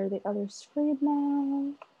share the other screen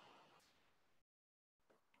now.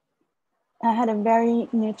 I had a very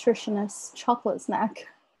nutritious chocolate snack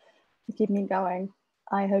to keep me going.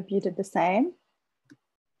 I hope you did the same.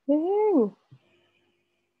 Woo!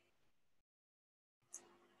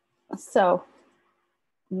 So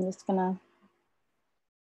I'm just gonna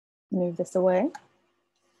move this away.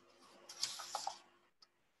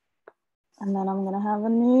 And then I'm gonna have a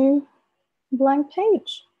new blank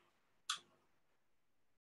page.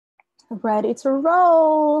 Ready to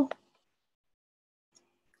roll.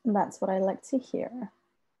 And that's what I like to hear.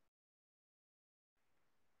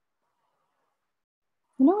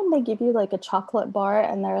 You know when they give you like a chocolate bar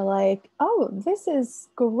and they're like, oh, this is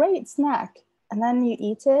great snack. And then you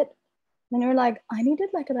eat it, and you're like, I needed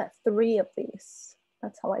like about 3 of these.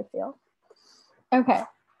 That's how I feel. Okay.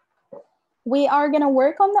 We are gonna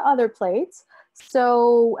work on the other plate.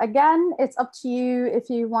 So again, it's up to you if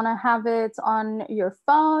you wanna have it on your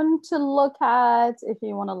phone to look at, if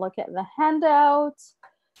you wanna look at the handout.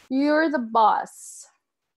 You're the boss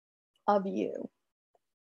of you.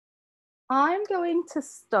 I'm going to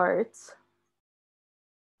start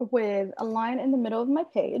with a line in the middle of my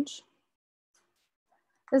page.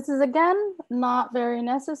 This is, again, not very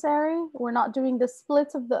necessary. We're not doing the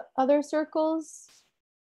split of the other circles.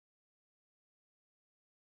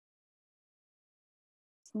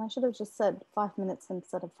 And I should have just said 5 minutes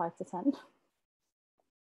instead of 5 to 10.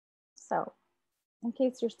 So, in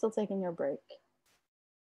case you're still taking your break,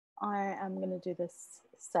 I am going to do this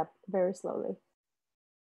step very slowly.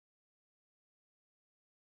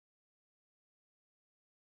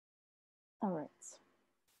 All right.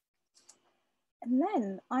 And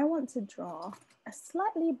then I want to draw a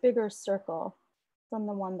slightly bigger circle than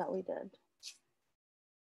the one that we did.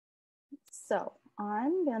 So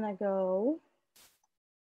I'm gonna go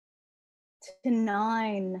to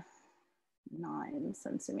 9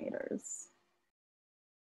 centimeters.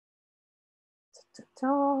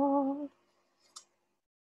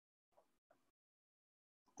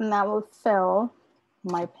 And that will fill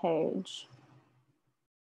my page.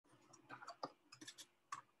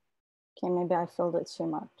 Okay, maybe I filled it too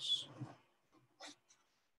much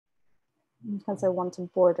because I want to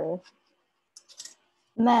border.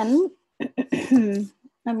 And then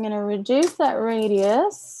I'm gonna reduce that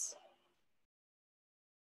radius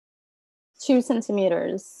 2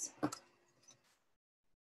 centimeters.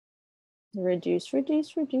 Reduce,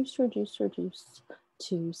 reduce, reduce, reduce, reduce.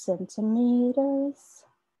 2 centimeters.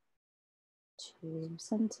 2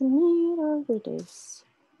 centimeter reduce.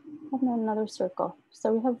 And then another circle.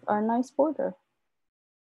 So we have our nice border.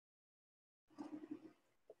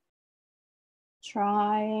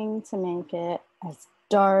 Trying to make it as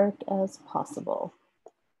dark as possible.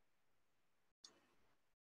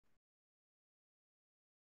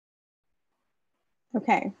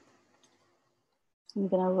 Okay. I'm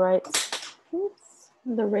gonna write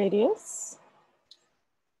the radius.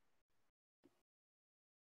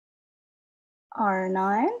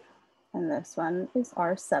 R9, and this one is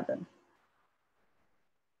R7.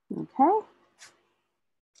 Okay.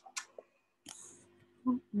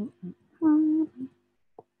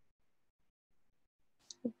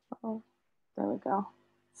 Oh, there we go.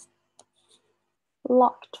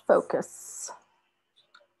 Locked focus.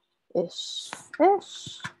 Ish.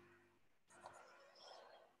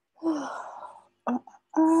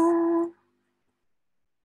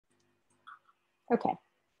 Okay.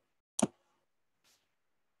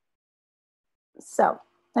 So,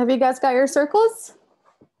 have you guys got your circles?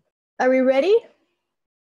 Are we ready?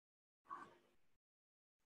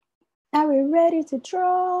 Are we ready to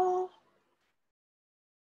draw?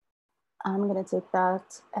 I'm gonna take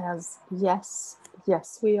that as yes.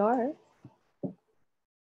 Yes, we are.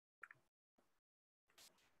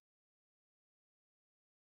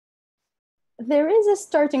 There is a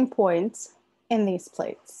starting point in these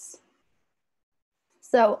plates.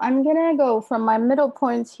 So I'm gonna go from my middle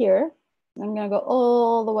point here. I'm gonna go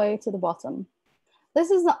all the way to the bottom.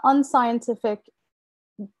 This is the unscientific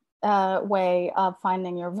way of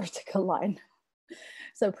finding your vertical line.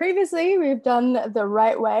 So previously we've done the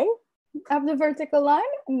right way of the vertical line.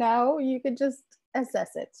 Now you could just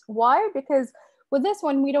assess it. Why? Because with this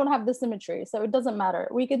one, we don't have the symmetry, so it doesn't matter.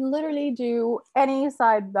 We could literally do any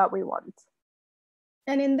side that we want.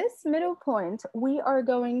 And in this middle point, we are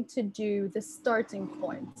going to do the starting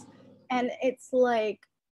point. And it's like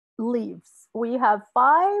leaves. We have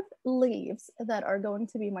 5 leaves that are going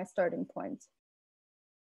to be my starting point.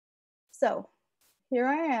 So here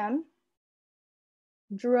I am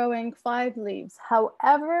drawing 5 leaves,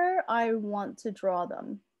 however I want to draw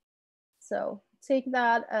them. So take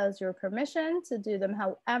that as your permission to do them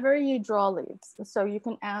however you draw leaves. So you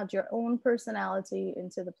can add your own personality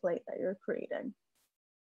into the plate that you're creating.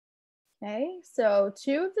 Okay, so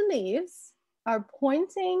 2 of the leaves are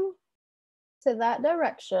pointing to that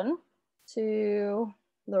direction, to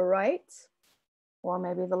the right, or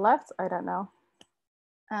maybe the left, I don't know.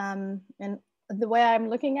 And the way I'm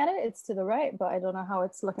looking at it, it's to the right, but I don't know how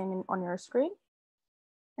it's looking on your screen.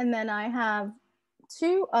 And then I have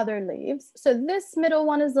 2 other leaves. So this middle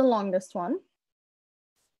one is the longest one.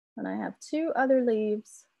 And I have 2 other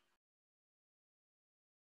leaves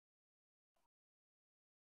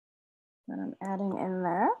that I'm adding in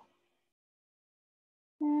there.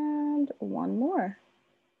 And 1 more.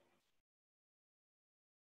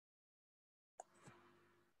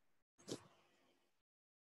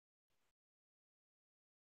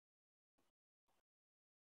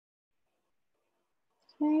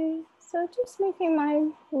 Okay, so just making my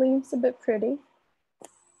leaves a bit pretty.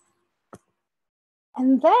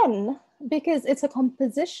 And then, because it's a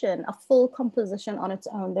composition, a full composition on its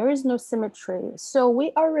own, there is no symmetry. So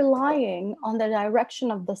we are relying on the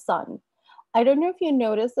direction of the sun. I don't know if you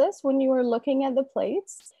noticed this when you were looking at the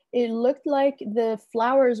plates. It looked like the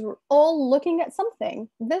flowers were all looking at something.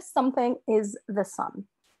 This something is the sun.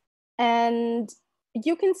 And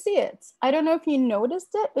you can see it. I don't know if you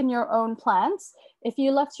noticed it in your own plants. If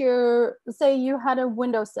you left your, say you had a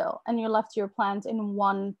windowsill and you left your plant in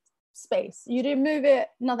one space, you didn't move it,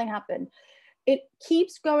 nothing happened. It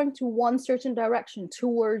keeps going to one certain direction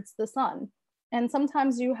towards the sun. And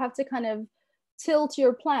sometimes you have to kind of tilt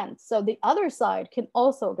your plant so the other side can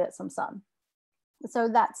also get some sun. So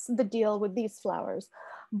that's the deal with these flowers.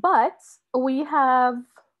 But we have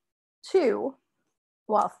 3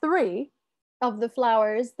 of the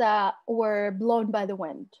flowers that were blown by the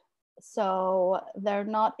wind. So they're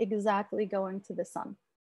not exactly going to the sun.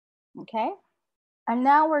 Okay. And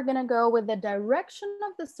now we're going to go with the direction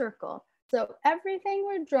of the circle. So everything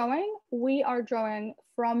we're drawing, we are drawing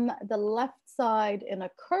from the left side in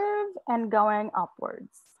a curve and going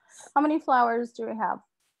upwards. How many flowers do we have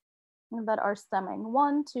that are stemming?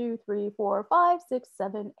 1, 2, 3, 4, 5, 6,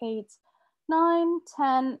 7, 8, 9,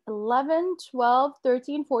 10, 11, 12,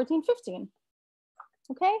 13, 14, 15.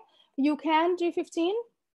 Okay, you can do 15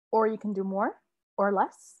 or you can do more or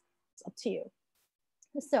less. It's up to you.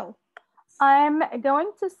 So I'm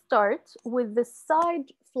going to start with the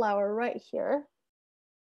side flower right here.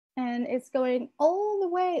 And it's going all the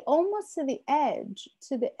way almost to the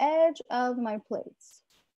edge of my plates.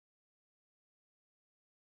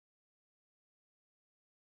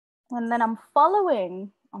 And then I'm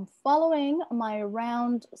following my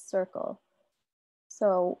round circle.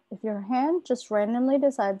 So if your hand just randomly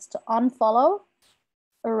decides to unfollow,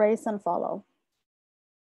 erase and follow.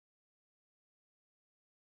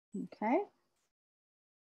 Okay.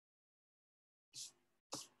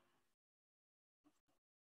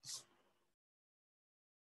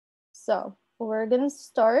 So we're going to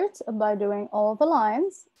start by doing all the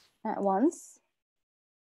lines at once.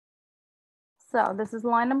 So this is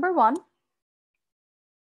line number 1.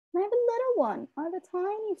 I have a little one. I have a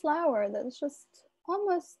tiny flower that's just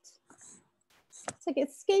almost, it's like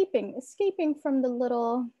escaping from the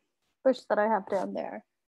little bush that I have down there.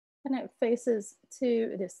 And it faces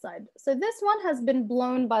to this side. So this one has been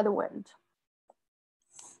blown by the wind.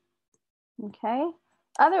 Okay.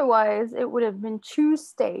 Otherwise, it would have been 2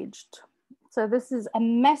 staged. So this is a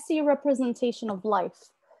messy representation of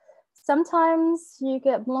life. Sometimes you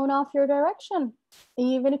get blown off your direction,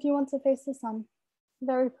 even if you want to face the sun.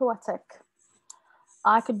 Very poetic.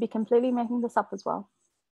 I could be completely making this up as well.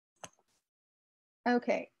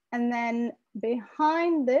 Okay, and then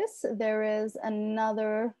behind this, there is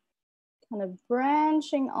another kind of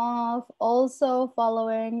branching off, also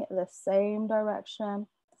following the same direction.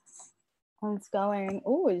 And it's going,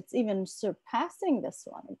 oh, it's even surpassing this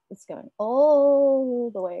one. It's going all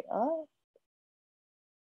the way up.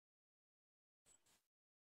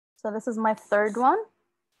 So this is my 3rd one.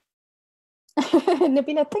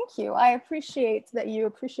 Nabila, thank you. I appreciate that you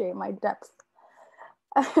appreciate my depth.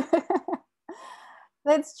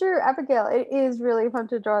 That's true, Abigail. It is really fun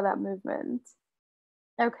to draw that movement.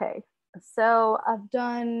 Okay, so I've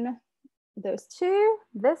done those 2.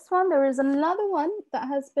 This one, there is another one that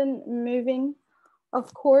has been moving,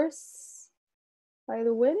 of course, by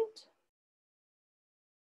the wind.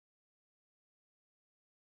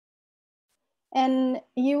 And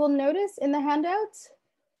you will notice in the handout,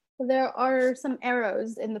 there are some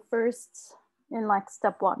arrows in the first, in like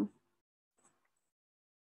step 1.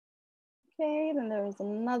 Okay, then there is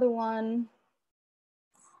another one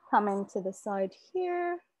coming to the side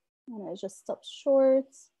here, and it just stops short.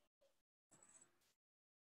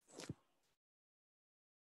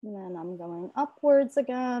 And then I'm going upwards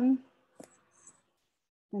again.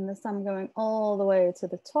 And this I'm going all the way to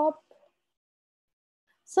the top.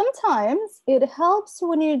 Sometimes it helps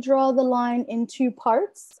when you draw the line in two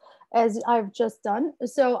parts, as I've just done.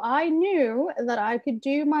 So I knew that I could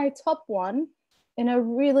do my top one in a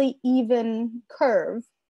really even curve.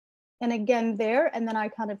 And again there, and then I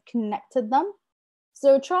kind of connected them.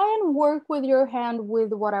 So try and work with your hand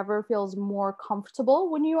with whatever feels more comfortable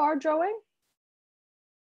when you are drawing.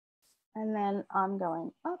 And then I'm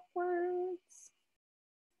going upwards.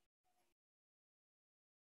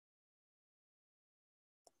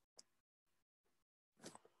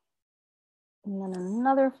 And then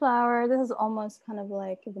another flower. This is almost kind of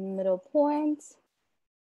like the middle point.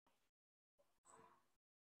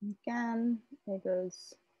 Again, it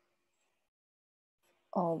goes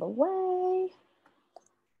all the way.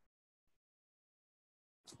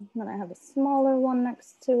 And then I have a smaller one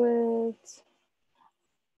next to it.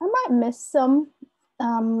 I might miss some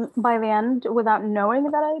by the end without knowing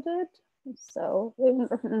that I did. So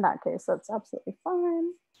in that case, that's absolutely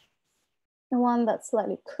fine. The one that's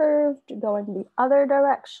slightly curved, going the other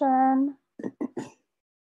direction.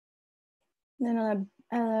 Then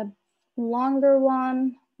a longer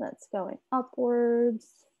one that's going upwards.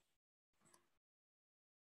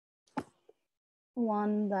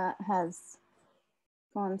 One that has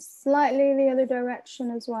gone slightly the other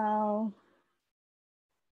direction as well.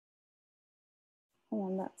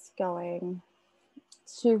 One that's going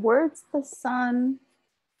towards the sun.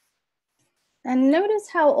 And notice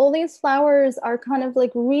how all these flowers are kind of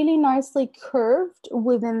like really nicely curved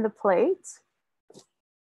within the plate.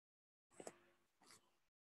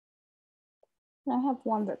 I have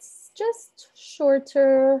one that's just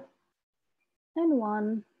shorter and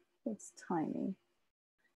one that's tiny.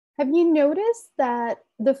 Have you noticed that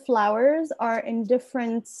the flowers are in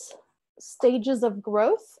different stages of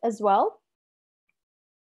growth as well?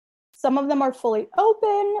 Some of them are fully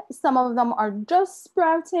open, some of them are just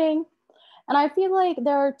sprouting. And I feel like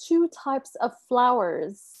there are two types of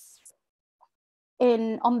flowers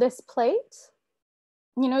on this plate.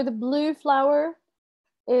 You know, the blue flower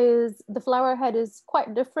is, the flower head is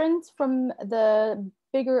quite different from the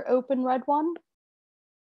bigger open red one.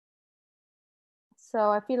 So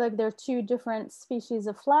I feel like there are two different species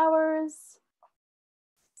of flowers.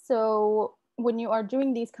 So when you are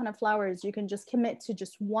doing these kind of flowers, you can just commit to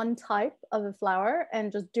just one type of a flower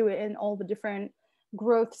and just do it in all the different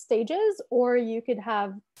growth stages, or you could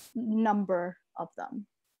have number of them.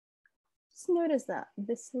 Just notice that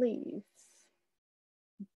this leaf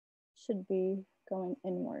should be going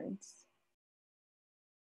inwards.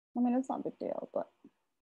 I mean, it's not a big deal, but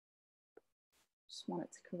just wanted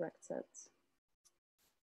to correct it.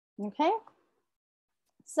 Okay,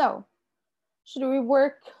 so should we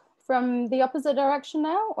work from the opposite direction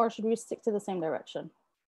now, or should we stick to the same direction?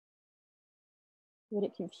 Would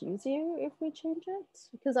it confuse you if we change it?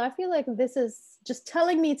 Because I feel like this is just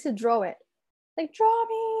telling me to draw it. Like, draw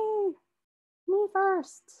me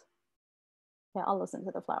first. Yeah, I'll listen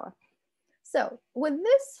to the flower. So with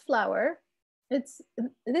this flower, this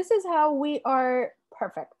is how we are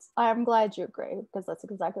perfect. I'm glad you agree, because that's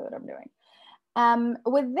exactly what I'm doing.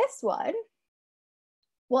 With this one,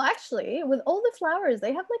 well, actually, with all the flowers,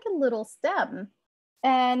 they have like a little stem,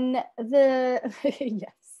 and the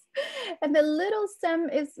yes. And the little stem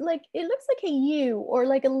is like, it looks like a U, or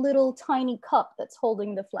like a little tiny cup that's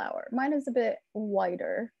holding the flower. Mine is a bit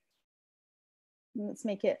wider. Let's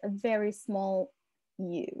make it a very small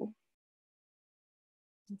U.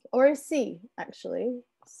 Or a C, actually,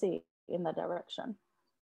 C in that direction.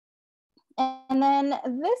 And then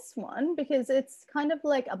this one, because it's kind of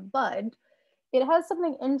like a bud, it has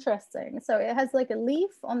something interesting. So it has like a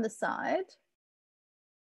leaf on the side,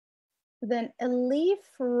 then a leaf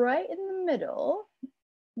right in the middle,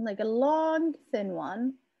 like a long, thin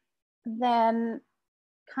one, then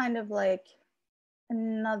kind of like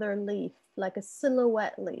another leaf, like a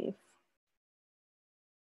silhouette leaf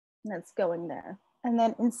that's going there. And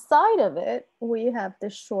then inside of it, we have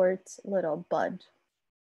the short little bud.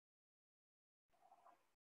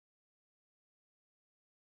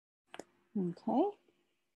 Okay.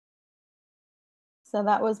 So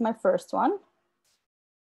that was my first one.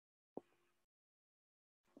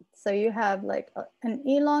 So you have like an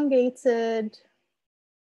elongated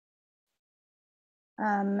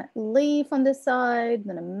leaf on this side,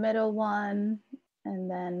 then a middle one, and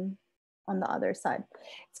then on the other side.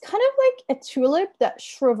 It's kind of like a tulip that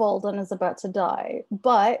shriveled and is about to die,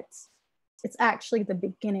 but it's actually the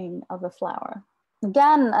beginning of a flower.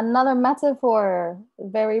 Again, another metaphor,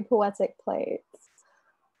 very poetic plate.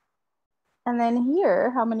 And then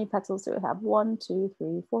here, how many petals do we have? 1, 2,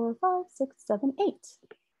 3, 4, 5, 6, 7, 8.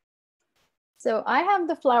 So I have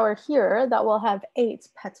the flower here that will have 8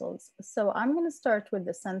 petals. So I'm going to start with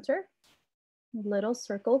the center, little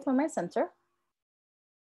circle for my center.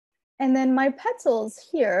 And then my petals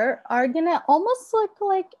here are going to almost look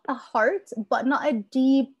like a heart, but not a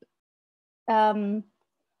deep thing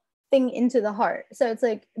into the heart. So it's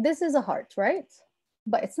like, this is a heart, right?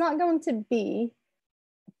 But it's not going to be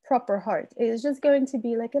a proper heart. It's just going to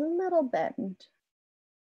be like a little bend.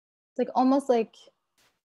 It's like almost like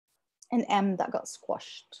an M that got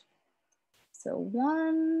squashed. So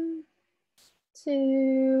 1,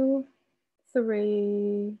 2,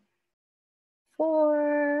 3,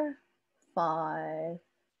 4, 5,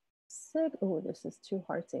 6. Oh, this is too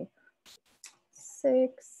hearty.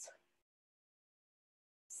 6,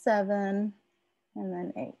 7, and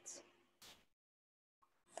then 8.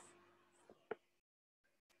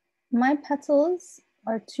 My petals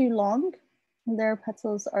are too long. Their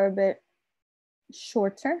petals are a bit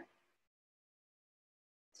shorter.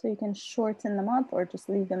 So you can shorten them up or just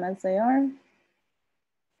leave them as they are.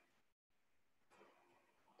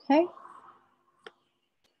 Okay.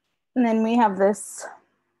 And then we have this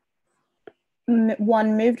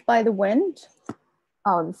one moved by the wind.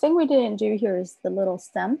 Oh, the thing we didn't do here is the little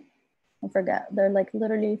stem. I forget. They're like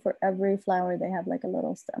literally for every flower, they have like a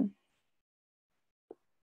little stem.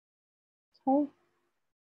 Okay.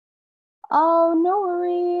 Oh, no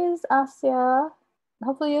worries, Asya.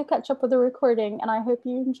 Hopefully you'll catch up with the recording and I hope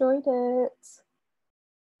you enjoyed it.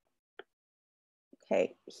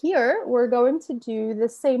 Okay, here we're going to do the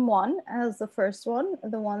same one as the first one,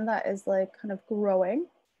 the one that is like kind of growing.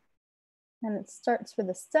 And it starts with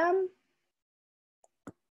a stem.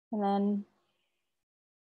 And then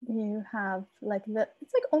you have like the,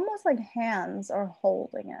 it's like almost like hands are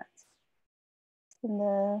holding it. And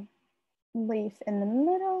the leaf in the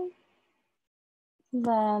middle.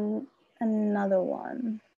 Then another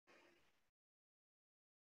one.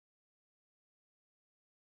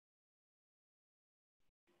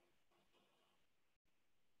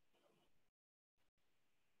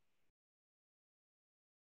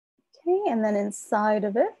 Okay, and then inside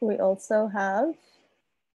of it, we also have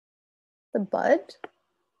the bud.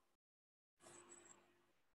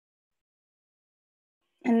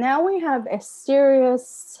 And now we have a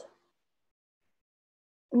serious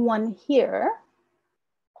one here.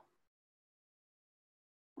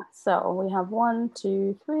 So we have 1,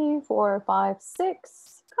 2, 3, 4, 5,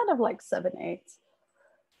 6, kind of like 7, 8.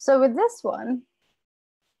 So with this one,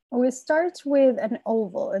 we start with an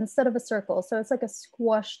oval instead of a circle. So it's like a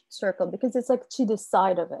squashed circle because it's like to the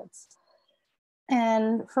side of it.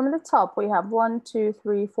 And from the top, we have 1, 2,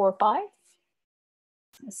 3, 4, 5.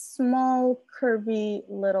 Small, curvy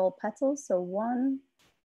little petals. So 1,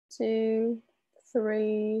 2,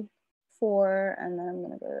 3, 4, and then I'm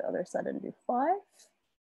going to go to the other side and do 5.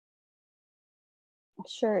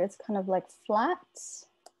 Sure, it's kind of like flat.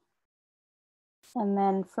 And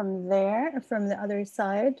then from there, from the other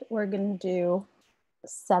side, we're going to do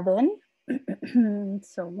 7.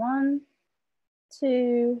 So 1,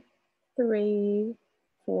 2, 3,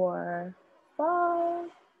 4, 5,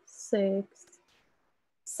 6,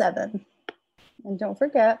 7. And don't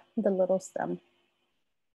forget the little stem.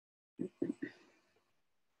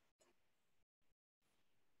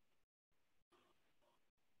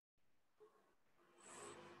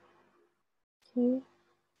 Okay.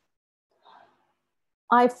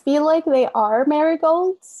 I feel like they are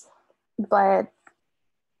marigolds, but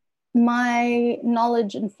my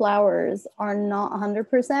knowledge in flowers are not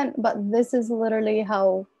 100%, but this is literally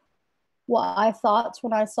how, what I thought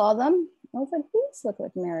when I saw them. I was like, these look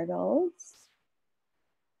like marigolds.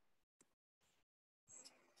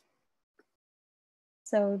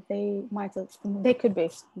 So they might have, they could be.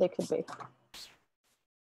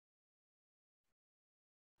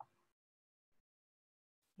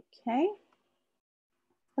 Okay.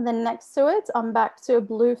 And then next to it, I'm back to a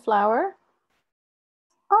blue flower.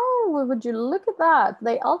 Oh, would you look at that?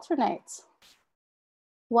 They alternate.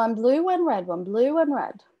 One blue, one red, one blue, one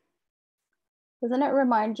red. Doesn't it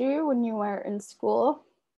remind you when you were in school?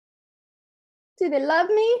 Do they love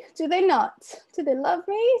me? Do they not? Do they love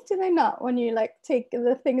me? Do they not? When you like take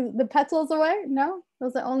the things, the petals away? No?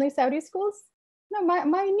 Was it only Saudi schools? No,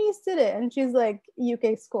 my niece did it and she's like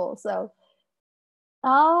UK school. So,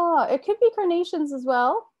 oh, it could be carnations as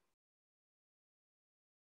well.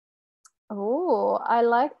 Oh, I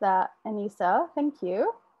like that, Anissa. Thank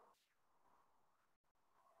you.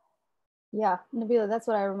 Yeah, Nabila, that's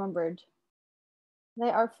what I remembered. They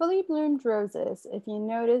are fully bloomed roses. If you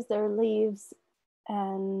notice their leaves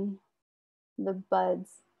and the buds.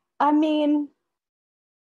 I mean,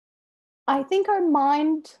 I think our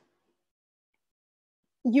mind,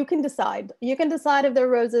 you can decide. You can decide if they're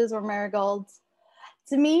roses or marigolds.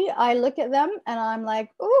 To me, I look at them and I'm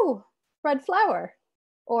like, ooh, red flower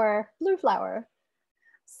or blue flower.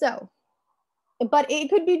 So, but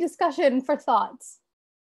it could be discussion for thoughts.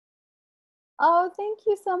 Oh, thank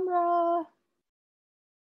you, Samra.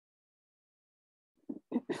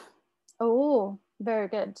 Oh, very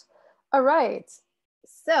good. All right.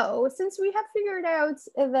 So since we have figured out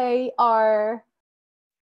they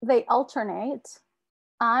alternate,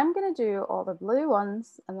 I'm gonna do all the blue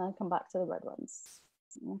ones and then come back to the red ones.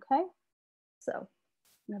 Okay. So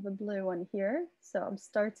I have a blue one here. So I'm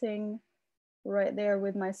starting right there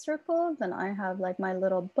with my circle. Then I have like my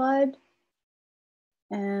little bud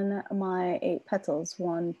and my 8 petals.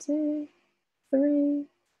 1, 2, 3,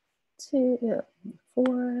 2,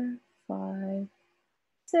 4, 5,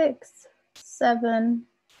 6, 7,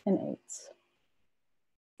 and 8.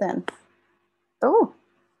 Then, oh,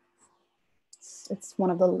 it's one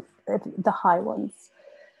of the high ones.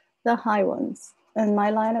 The high ones. And my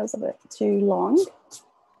line was a bit too long.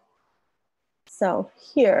 So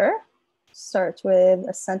here, start with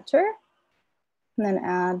a center, and then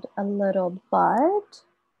add a little bud,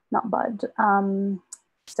 not bud,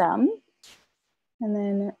 stem. And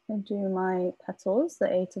then I do my petals,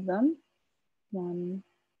 the 8 of them. 1,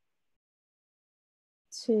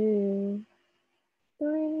 2,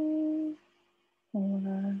 3,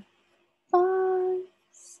 4, 5,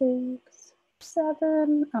 6,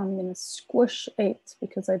 7. I'm gonna squish 8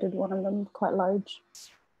 because I did one of them quite large.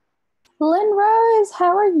 Lynn Rose,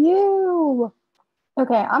 how are you?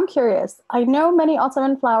 Okay, I'm curious. I know many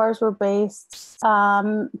autumn flowers were based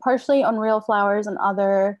partially on real flowers and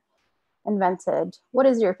other invented. What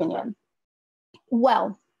is your opinion?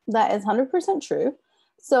 Well, that is 100% true.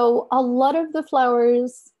 So a lot of the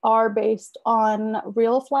flowers are based on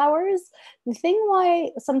real flowers. The thing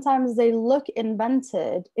why sometimes they look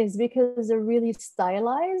invented is because they're really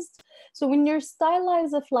stylized. So when you're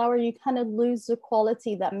stylize a flower, you kind of lose the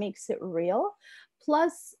quality that makes it real.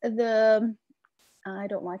 Plus I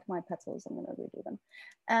don't like my petals, I'm gonna redo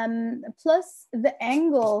them. Plus the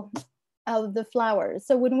angle of the flowers.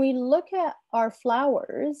 So when we look at our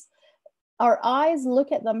flowers, our eyes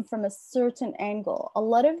look at them from a certain angle. A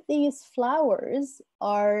lot of these flowers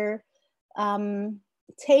are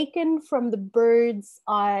taken from the bird's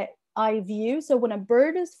eye view. So when a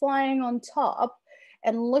bird is flying on top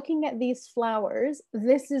and looking at these flowers,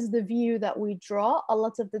 this is the view that we draw a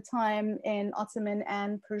lot of the time in Ottoman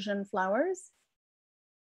and Persian flowers.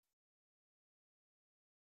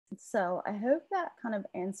 So I hope that kind of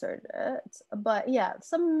answered it. But yeah,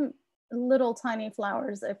 some little tiny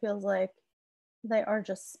flowers, it feels like they are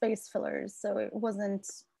just space fillers. So it wasn't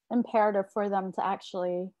imperative for them to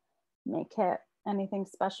actually make it anything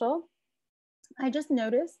special. I just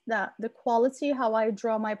noticed that the quality, how I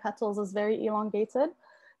draw my petals is very elongated.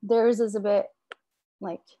 Theirs is a bit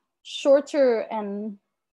like shorter and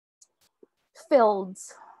filled.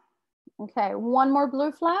 Okay, one more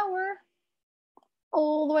blue flower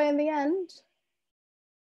all the way in the end.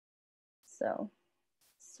 So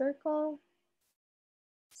circle,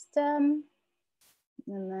 stem,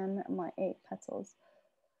 and then my 8 petals.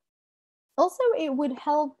 Also, it would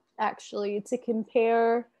help actually to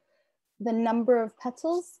compare the number of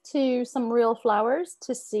petals to some real flowers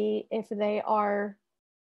to see if they are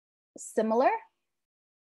similar.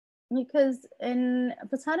 Because in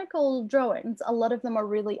botanical drawings, a lot of them are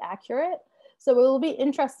really accurate. So it will be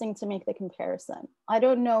interesting to make the comparison. I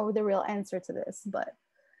don't know the real answer to this, but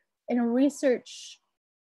in a research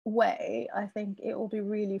way, I think it will be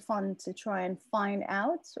really fun to try and find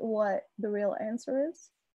out what the real answer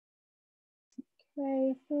is.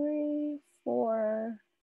 Okay, 3, 4,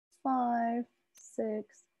 5,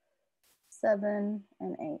 6, 7,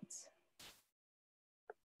 and 8.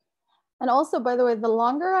 And also, by the way, the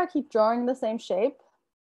longer I keep drawing the same shape,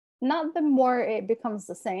 not the more it becomes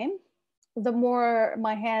the same, the more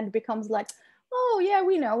my hand becomes like, oh yeah,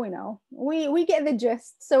 we know. We get the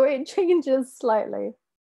gist. So it changes slightly.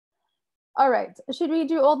 All right, should we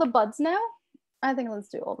do all the buds now? I think let's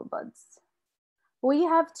do all the buds. We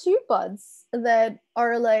have 2 buds that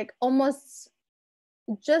are like almost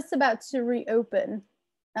just about to reopen.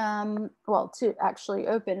 Well, to actually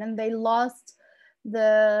open, and they lost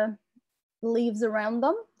the leaves around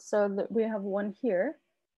them. So that we have one here.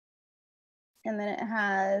 And then it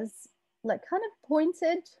has like kind of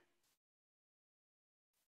pointed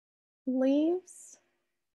leaves.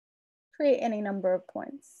 Create any number of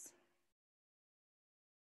points.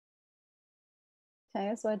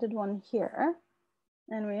 Okay, so I did one here.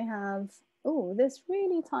 And we have Oh, this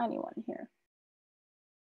really tiny one here.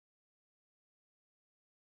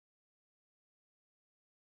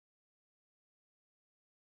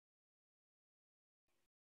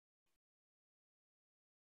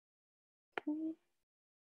 Okay.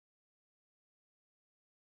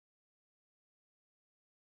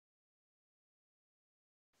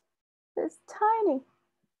 It's tiny.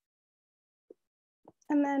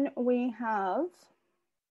 And then we have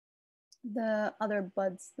the other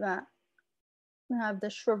buds that have the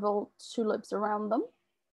shriveled tulips around them.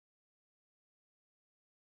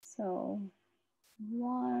 So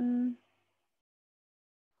 1,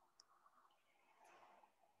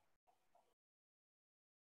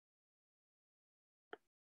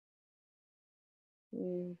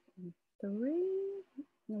 2, 3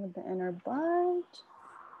 with the inner bud.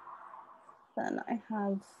 Then I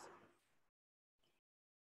have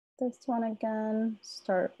this one again.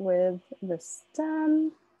 Start with the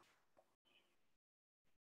stem.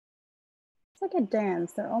 It's like a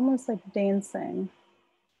dance. They're almost like dancing.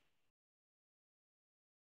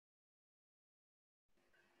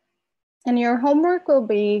 And your homework will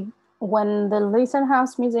be when the Leighton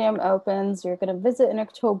House Museum opens, you're going to visit in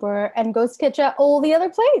October and go sketch out all the other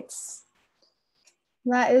plates.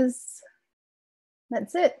 That's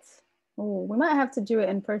it. Oh, we might have to do it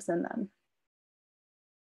in person then.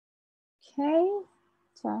 Okay,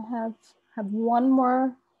 so I have one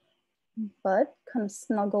more bud kind of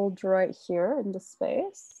snuggled right here in the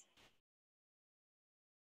space.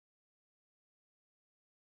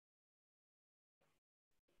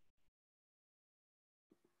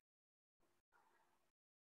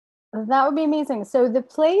 That would be amazing. So the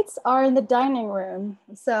plates are in the dining room.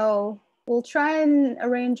 So we'll try and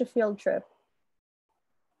arrange a field trip.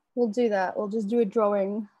 We'll do that. We'll just do a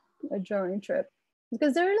drawing trip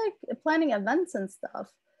because they're like planning events and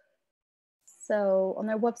stuff. So on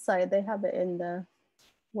their website, they have it in the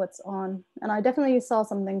what's on. And I definitely saw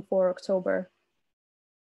something for October.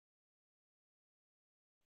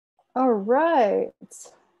 All right.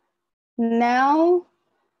 Now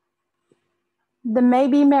the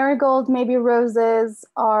maybe marigold, maybe roses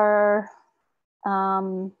are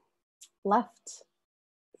left.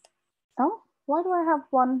 Oh, why do I have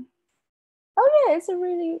one? Oh yeah, it's a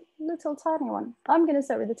really little tiny one. I'm gonna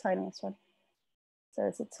start with the tiniest one. So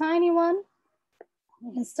it's a tiny one.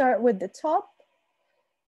 You can start with the top,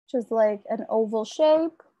 which is like an oval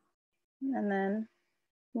shape. And then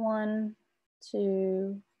 1,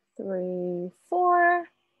 2, 3, 4.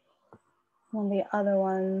 And the other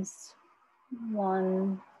ones,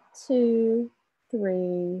 1, 2,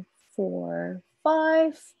 3, 4,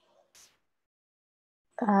 5.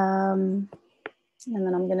 And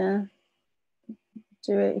then I'm gonna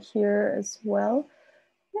do it here as well.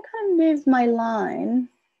 I kind of move my line,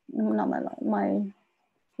 not my line, my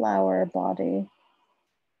flower body,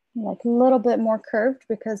 like a little bit more curved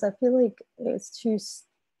because I feel like it's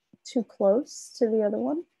too close to the other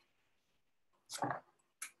one.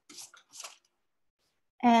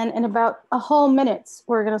 And in about a whole minute,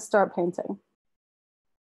 we're gonna start painting.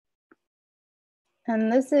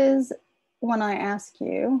 And this is when I ask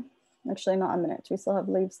you, actually not a minute, we still have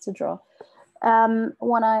leaves to draw.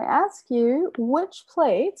 When I ask you, which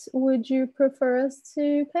plate would you prefer us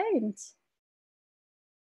to paint?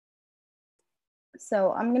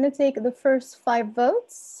 So I'm gonna take the first 5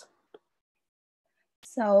 votes.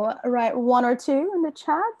 So write 1 or 2 in the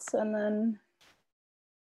chat and then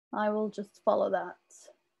I will just follow that.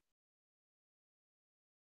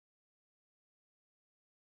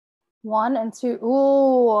 One and 2.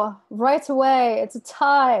 Ooh, right away. It's a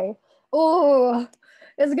tie. Ooh,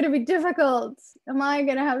 it's gonna be difficult. Am I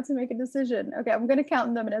gonna have to make a decision? Okay, I'm gonna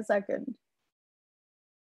count them in a second.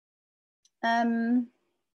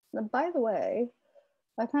 By the way,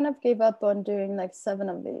 I kind of gave up on doing like 7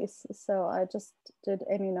 of these, so I just did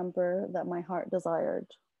any number that my heart desired.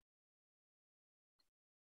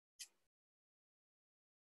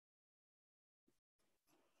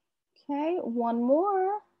 Okay, one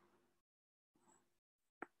more.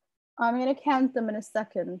 I'm gonna count them in a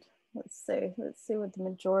second. Let's see what the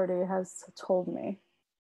majority has told me.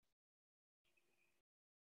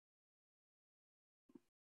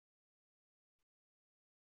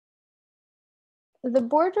 The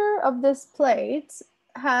border of this plate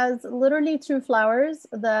has literally 2 flowers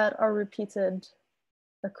that are repeated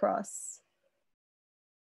across.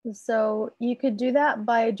 So you could do that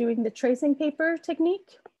by doing the tracing paper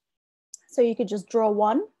technique. So you could just draw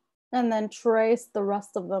one and then trace the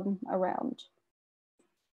rest of them around.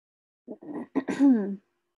 The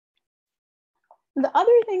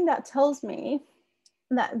other thing that tells me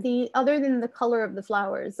that other than the color of the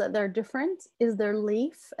flowers, that they're different is their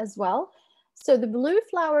leaf as well. So the blue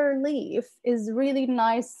flower leaf is really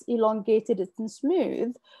nice, elongated and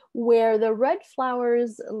smooth, where the red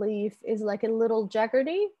flower's leaf is like a little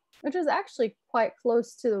jaggedy, which is actually quite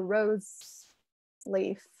close to the rose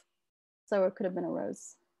leaf. So it could have been a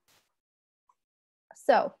rose.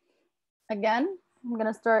 So again, I'm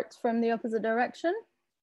gonna start from the opposite direction.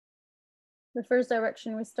 The first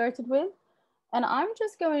direction we started with, and I'm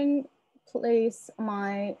just going to place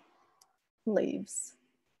my leaves.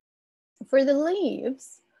 For the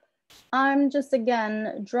leaves, I'm just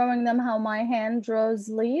again drawing them how my hand draws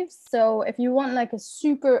leaves. So if you want like a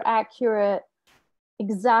super accurate,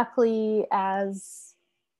 exactly as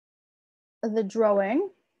the drawing,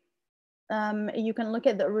 you can look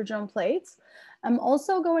at the original plates. I'm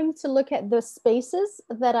also going to look at the spaces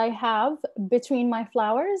that I have between my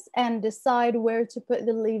flowers and decide where to put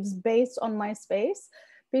the leaves based on my space,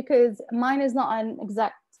 because mine is not an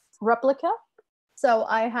exact replica. So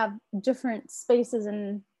I have different spaces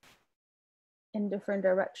in different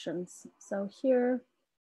directions. So here,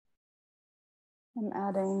 I'm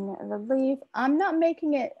adding the leaf. I'm not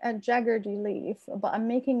making it a jaggedy leaf, but I'm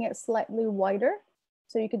making it slightly wider.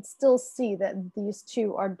 So you could still see that these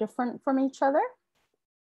two are different from each other.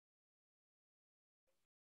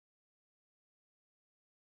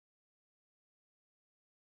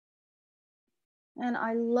 And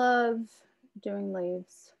I love doing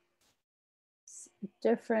leaves,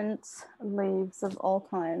 different leaves of all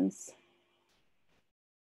kinds.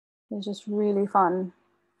 It's just really fun.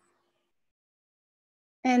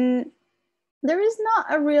 And there is not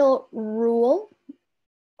a real rule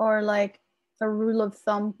or like a rule of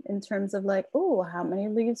thumb in terms of like, oh, how many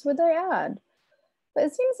leaves would they add? But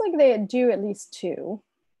it seems like they do at least 2,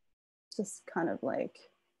 just kind of like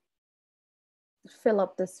fill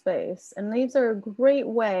up the space. And leaves are a great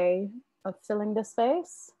way of filling the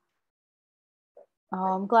space.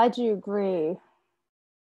 Oh, I'm glad you agree.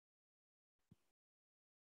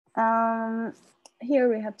 Here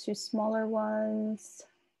we have 2 smaller ones.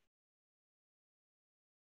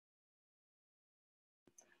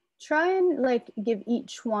 Try and like give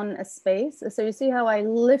each one a space. So you see how I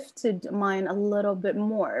lifted mine a little bit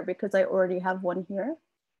more because I already have one here.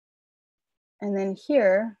 And then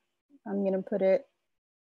here, I'm gonna put it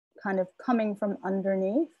kind of coming from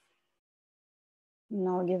underneath. And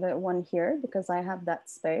I'll give it one here because I have that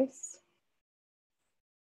space.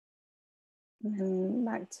 And then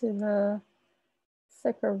back to the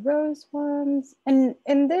thicker rose ones. And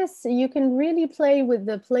in this, you can really play with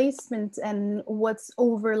the placement and what's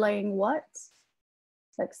overlaying what.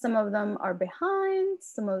 Like some of them are behind,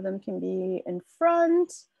 some of them can be in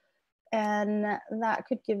front, and that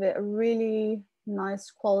could give it a really nice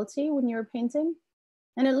quality when you're painting.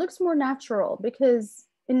 And it looks more natural because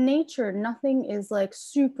in nature, nothing is like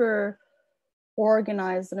super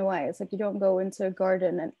organized in a way. It's like you don't go into a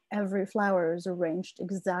garden and every flower is arranged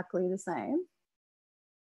exactly the same.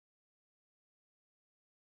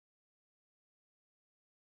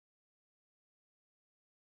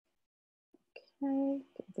 Okay,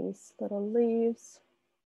 get these little leaves.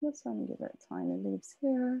 This one, give it tiny leaves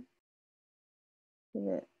here. Give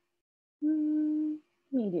it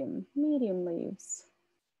medium leaves.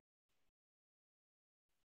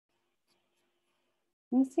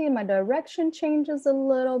 You see my direction changes a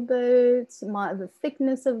little bit. The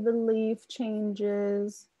thickness of the leaf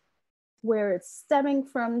changes. Where it's stemming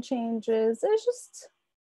from changes. It's just,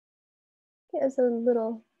 it's a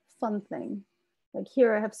little fun thing. Like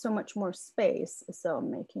here I have so much more space, so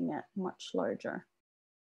I'm making it much larger.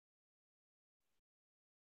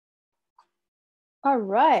 All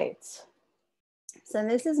right. So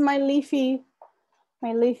this is my leafy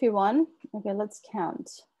one. Okay, let's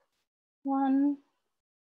count. 1,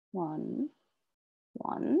 1,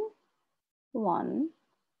 1, 1,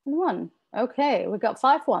 and 1. Okay, we got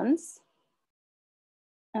 5 ones.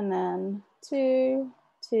 And then 2,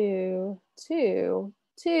 2, 2,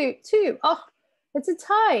 2, 2. Oh, it's a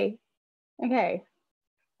tie. Okay,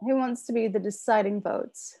 who wants to be the deciding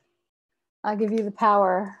vote? I'll give you the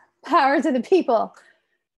power. Power to the people.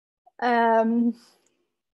 I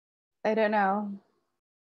don't know.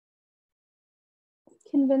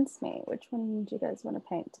 Convince me. Which one do you guys want to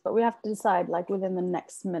paint? But we have to decide like within the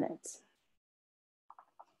next minute.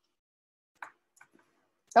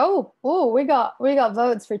 Oh, we got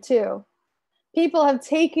votes for 2. People have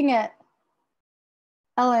taken it.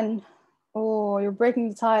 Ellen, oh, you're breaking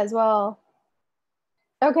the tie as well.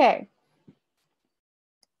 Okay.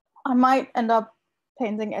 I might end up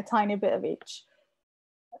painting a tiny bit of each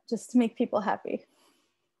just to make people happy.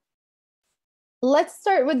 Let's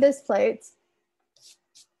start with this plate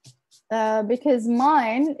because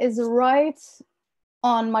mine is right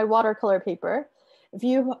on my watercolor paper.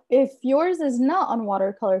 If yours is not on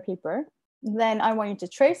watercolor paper, then I want you to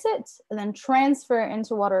trace it and then transfer it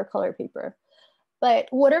into watercolor paper. But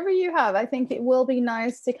whatever you have, I think it will be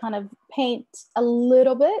nice to kind of paint a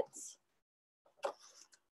little bit.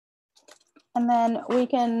 And then we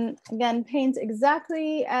can, again, paint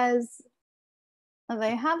exactly as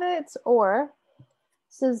they have it, or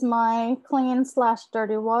this is my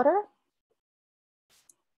clean/dirty water.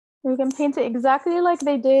 We can paint it exactly like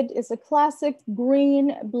they did. It's a classic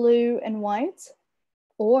green, blue, and white.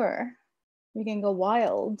 Or we can go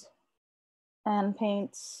wild and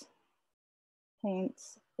paint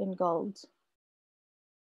in gold.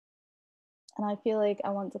 And I feel like I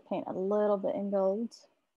want to paint a little bit in gold.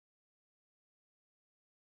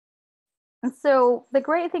 And so the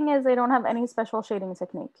great thing is they don't have any special shading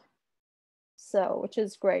technique. So, which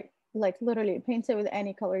is great. Like literally paint it with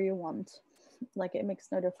any color you want. Like it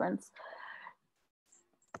makes no difference.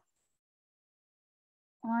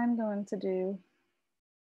 I'm going to do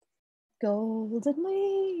golden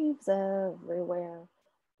leaves everywhere.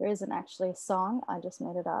 There isn't actually a song, I just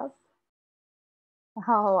made it up.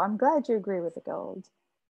 Oh, I'm glad you agree with the gold.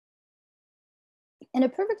 In a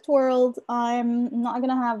perfect world, I'm not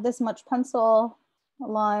gonna have this much pencil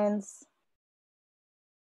lines.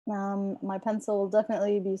 My pencil will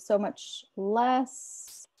definitely be so much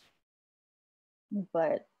less,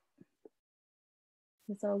 but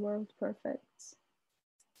is our world perfect?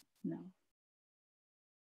 No.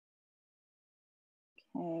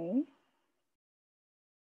 Okay.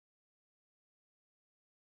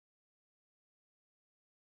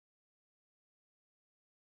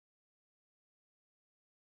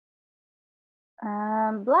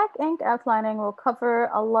 Black ink outlining will cover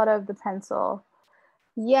a lot of the pencil.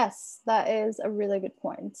 Yes, that is a really good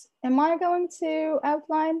point. Am I going to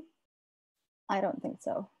outline? I don't think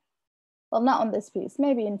so. Well, not on this piece.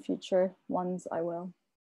 Maybe in future ones I will.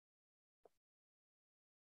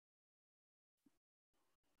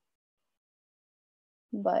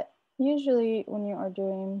 But usually when you are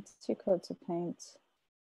doing 2 coats of paint,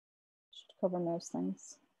 you should cover most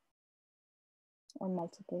things or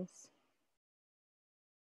multiples.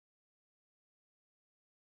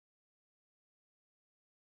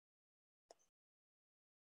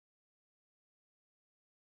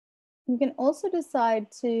 You can also decide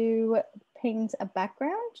to paint a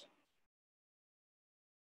background,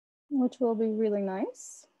 which will be really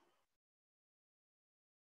nice.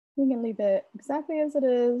 You can leave it exactly as it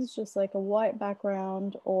is, just like a white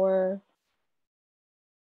background, or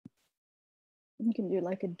you can do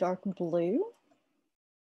like a dark blue.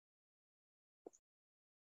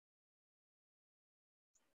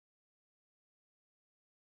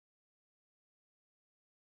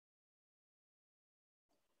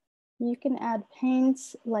 You can add paint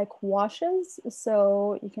like washes.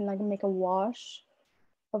 So you can like make a wash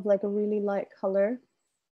of like a really light color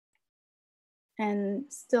and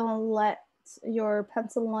still let your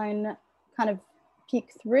pencil line kind of peek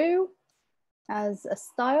through as a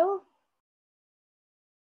style.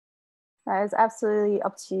 That is absolutely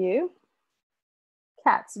up to you.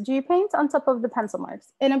 Cats, do you paint on top of the pencil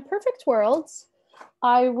marks? In a perfect world,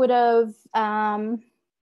 I would have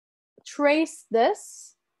traced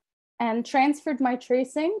this and transferred my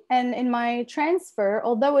tracing. And in my transfer,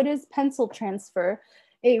 although it is pencil transfer,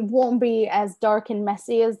 it won't be as dark and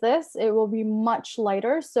messy as this. It will be much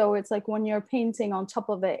lighter. So it's like when you're painting on top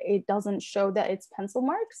of it, it doesn't show that it's pencil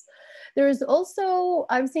marks. There's also,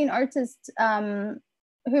 I've seen artists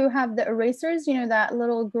who have the erasers, you know, that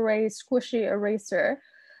little gray squishy eraser,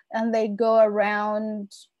 and they go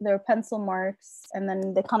around their pencil marks and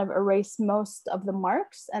then they kind of erase most of the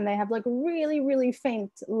marks, and they have like a really, really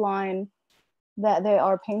faint line that they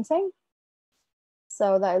are painting.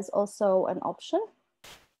 So that is also an option.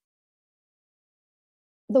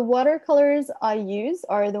 The watercolors I use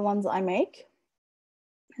are the ones I make.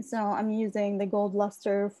 So I'm using the gold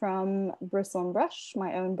luster from Bristle and Brush,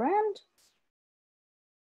 my own brand.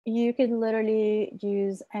 You could literally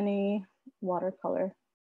use any watercolor.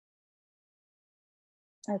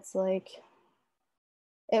 It's like,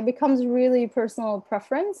 it becomes really personal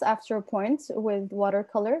preference after a point with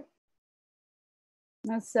watercolor.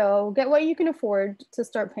 And so get what you can afford to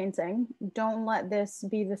start painting. Don't let this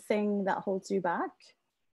be the thing that holds you back.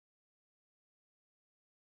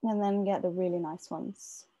 And then get the really nice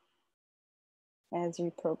ones as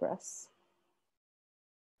you progress.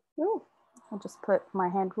 Ooh, I'll just put my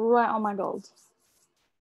hand right on my gold.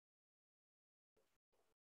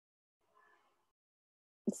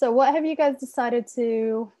 So what have you guys decided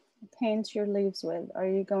to paint your leaves with? Are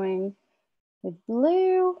you going with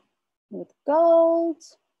blue, with gold?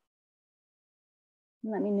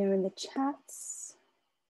 Let me know in the chats.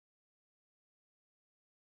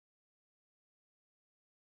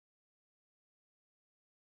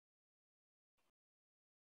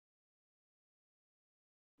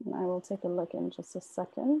 And I will take a look in just a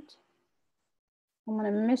second. I'm on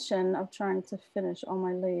a mission of trying to finish all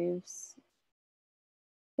my leaves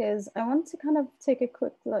because I want to kind of take a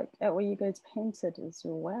quick look at what you guys painted as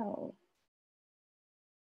well.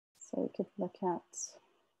 So we could look at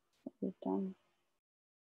what we've done.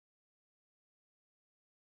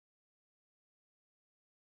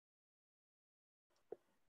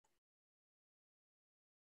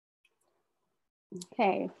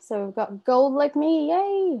 Okay, so we've got gold like me,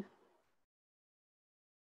 yay!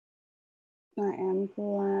 I am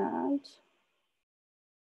glad.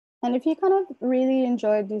 And if you kind of really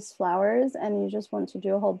enjoyed these flowers and you just want to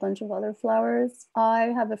do a whole bunch of other flowers,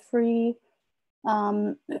 I have a free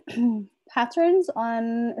patterns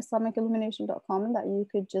on islamicillumination.com that you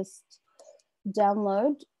could just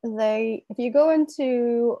download. If you go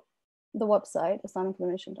into the website,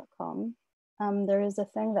 islamicillumination.com, there is a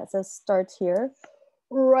thing that says start here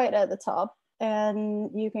right at the top,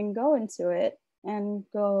 and you can go into it and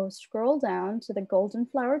go scroll down to the Golden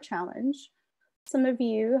Flower Challenge. Some of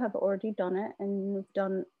you have already done it and you've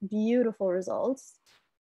done beautiful results,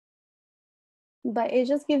 but it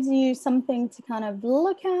just gives you something to kind of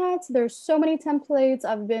look at. There's so many templates.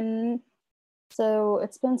 So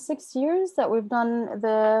it's been 6 years that we've done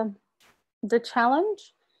the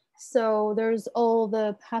challenge. So there's all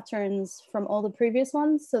the patterns from all the previous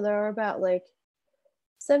ones. So there are about like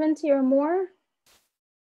 70 or more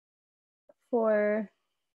for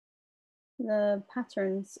the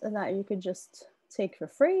patterns that you could just take for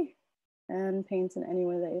free and paint in any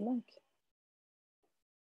way that you like.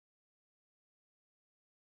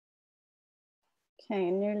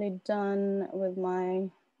 Okay, nearly done with my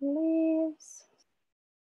leaves.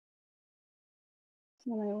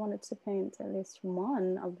 And I wanted to paint at least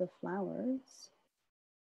one of the flowers.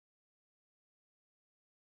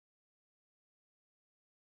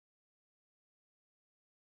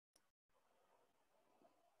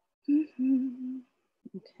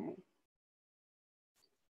 Okay.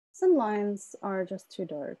 Some lines are just too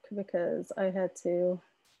dark because I had to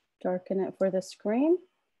darken it for the screen.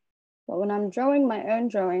 But when I'm drawing my own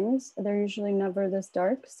drawings, they're usually never this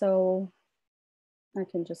dark, so I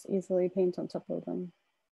can just easily paint on top of them.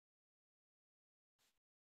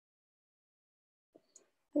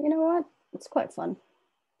 But you know what? It's quite fun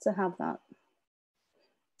to have that.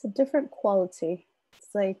 It's a different quality. It's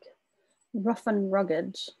like rough and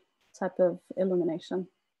rugged type of illumination,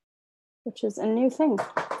 which is a new thing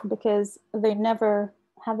because they never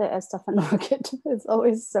have it as tough and rugged. It's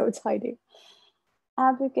always so tidy.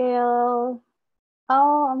 Abigail,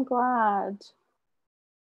 oh, I'm glad.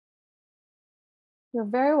 You're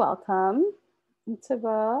very welcome.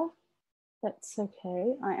 Tiba, that's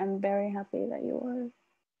okay. I am very happy that you are.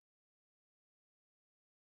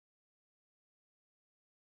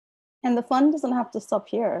 And the fun doesn't have to stop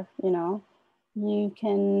here, you know. You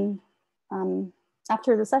can,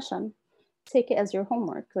 after the session, take it as your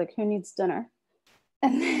homework, like who needs dinner?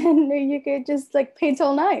 And then you could just like paint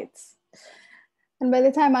all night. And by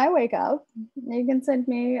the time I wake up, you can send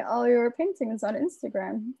me all your paintings on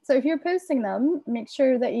Instagram. So if you're posting them, make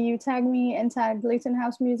sure that you tag me and tag Leighton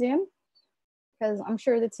House Museum, because I'm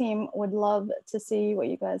sure the team would love to see what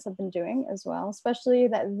you guys have been doing as well, especially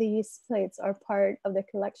that these plates are part of the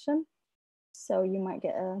collection. So you might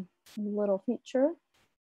get a little feature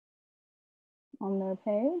on their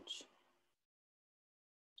page,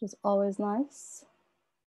 which is always nice.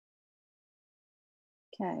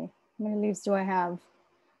 Okay, how many leaves do I have?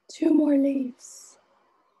 2 more leaves.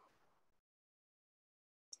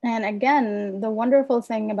 And again, the wonderful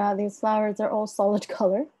thing about these flowers, they're all solid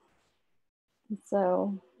color.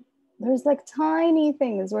 So there's like tiny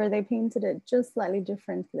things where they painted it just slightly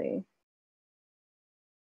differently.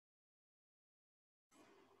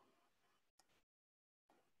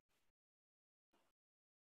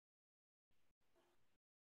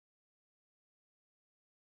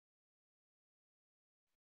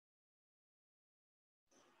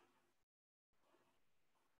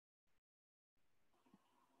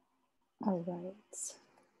 All right,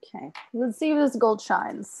 okay, let's see if this gold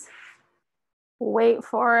shines. Wait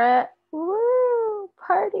for it. Woo,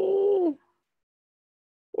 party.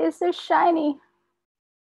 It's so shiny.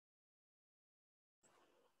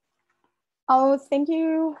 Oh, thank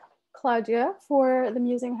you, Claudia, for the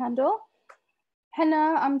museum handle.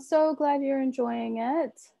 Henna, I'm so glad you're enjoying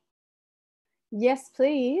it. Yes,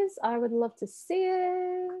 please. I would love to see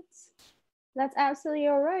it. That's absolutely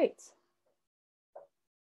all right.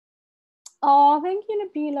 Oh, thank you,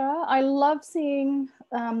 Nabila. I love seeing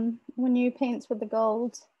when you paint with the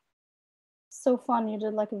gold. So fun. You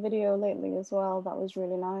did like a video lately as well. That was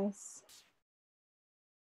really nice.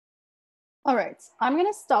 All right, I'm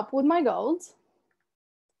gonna stop with my gold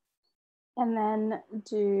and then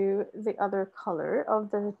do the other color of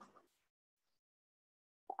the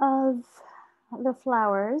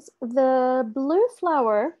flowers. The blue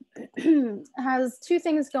flower has two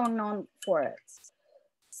things going on for it.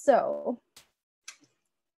 So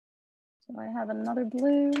I have another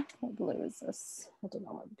blue. What blue is this? I don't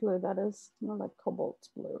know what blue that is. More like cobalt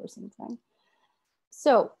blue or something.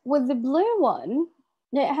 So with the blue one,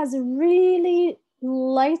 it has a really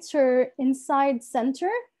lighter inside center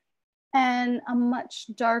and a much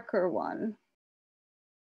darker one.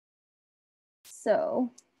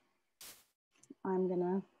 So I'm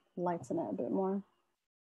gonna lighten it a bit more.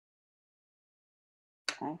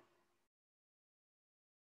 Okay.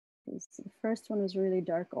 The first one is really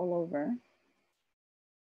dark all over.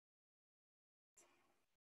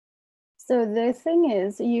 So the thing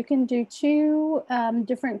is, you can do two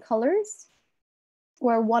different colors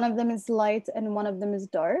where one of them is light and one of them is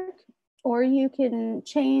dark, or you can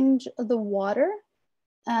change the water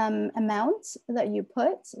amount that you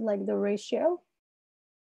put, like the ratio.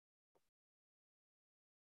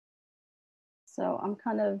 So I'm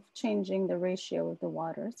kind of changing the ratio of the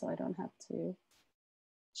water so I don't have to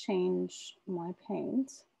change my paint.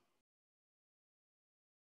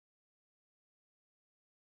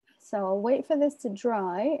 So I'll wait for this to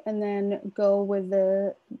dry and then go with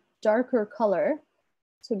the darker color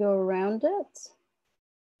to go around it.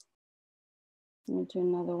 I'm gonna do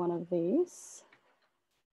another one of these.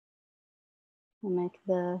 I'll make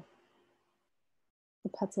the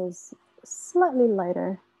petals slightly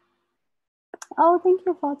lighter. Oh, thank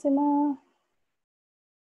you, Fatima.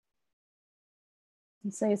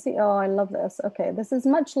 And so you see, oh, I love this. Okay, this is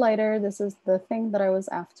much lighter. This is the thing that I was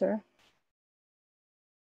after.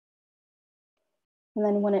 And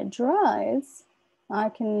then when it dries, I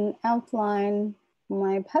can outline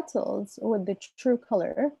my petals with the true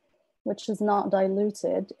color, which is not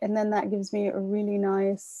diluted. And then that gives me a really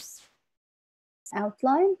nice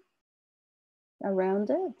outline around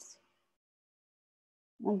it.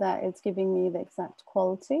 And that is giving me the exact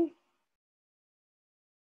quality.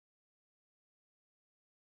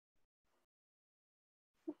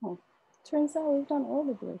 Oh, turns out we've done all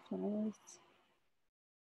the blue flowers.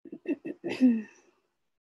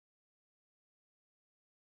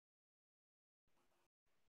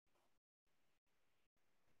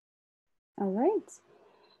 All right.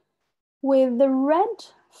 With the red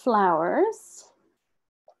flowers,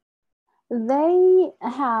 they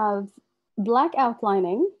have black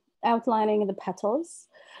outlining the petals.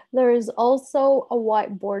 There is also a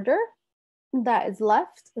white border that is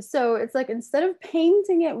left. So it's like, instead of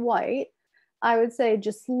painting it white, I would say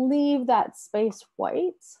just leave that space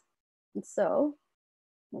white. And so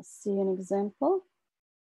let's see an example.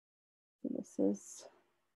 This is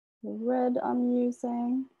the red I'm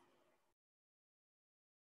using.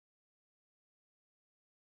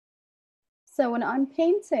 So when I'm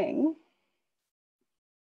painting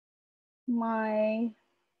my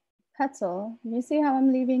petal, you see how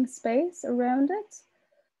I'm leaving space around it?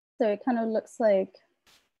 So it kind of looks like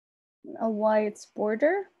a white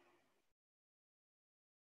border.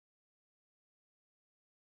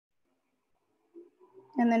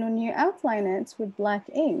 And then when you outline it with black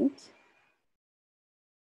ink,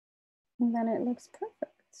 and then it looks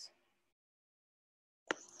perfect.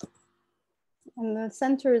 And the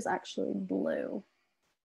center is actually blue.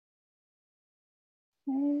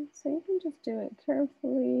 Okay, so you can just do it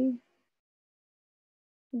carefully,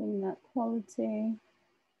 getting that quality.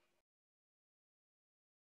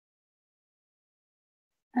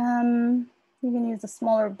 You can use a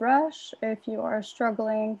smaller brush if you are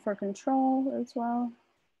struggling for control as well.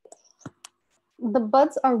 The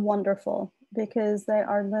buds are wonderful because they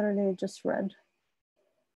are literally just red.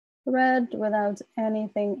 Red without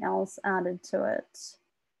anything else added to it.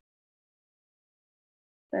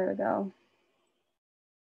 There we go.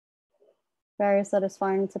 Very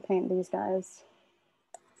satisfying to paint these guys.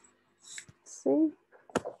 See?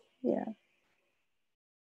 Yeah.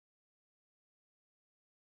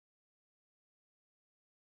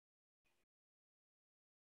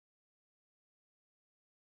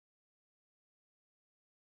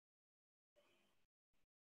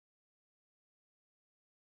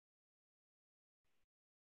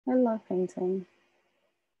 I love painting.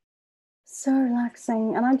 So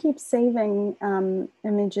relaxing. And I keep saving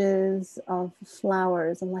images of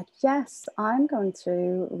flowers. I'm like, yes, I'm going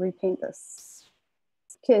to repaint this.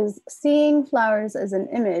 because seeing flowers as an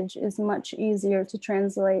image is much easier to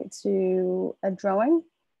translate to a drawing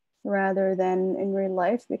rather than in real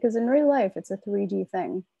life, because in real life it's a 3D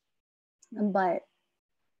thing. But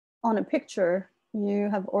on a picture, you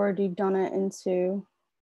have already done it into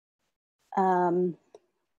a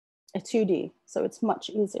 2D, so it's much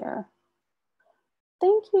easier.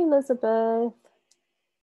 Thank you, Elizabeth.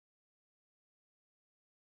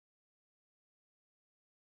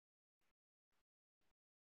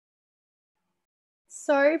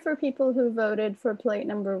 Sorry for people who voted for plate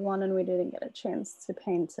number 1 and we didn't get a chance to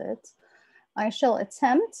paint it. I shall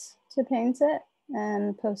attempt to paint it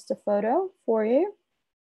and post a photo for you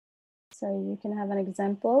so you can have an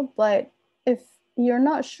example. But if you're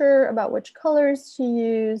not sure about which colors to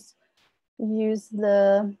use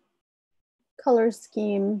the color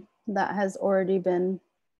scheme that has already been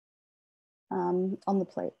on the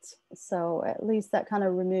plate. So at least that kind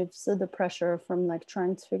of removes the pressure from like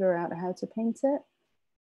trying to figure out how to paint it.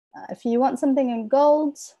 If you want something in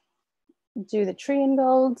gold, do the tree in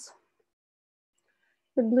gold.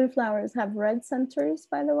 The blue flowers have red centers,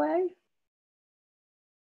 by the way.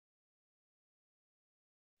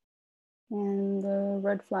 And the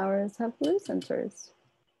red flowers have blue centers,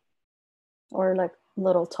 or like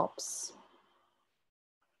little tops.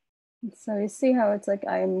 So you see how it's like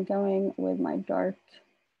I'm going with my dark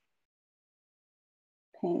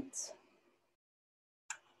paint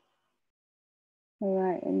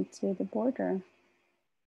right into the border.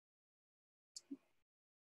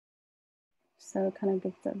 So it kind of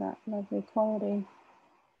gives it that lovely quality.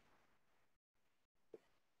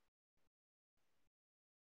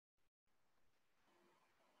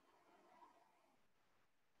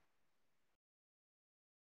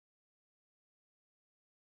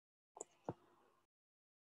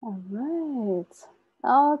 All right.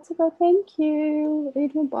 Oh, Tiba, thank you.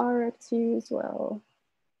 Eid Mubarak to you as well.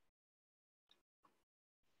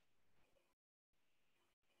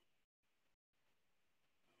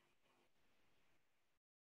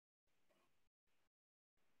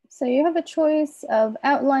 So you have a choice of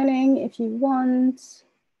outlining if you want.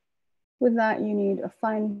 With that, you need a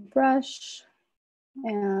fine brush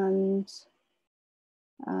and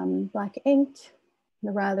black ink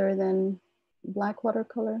rather than black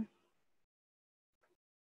watercolor.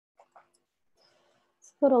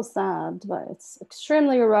 It's a little sad, but it's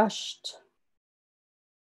extremely rushed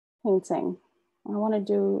painting. I want to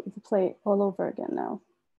do the plate all over again now.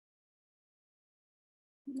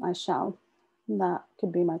 I shall. That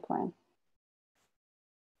could be my plan.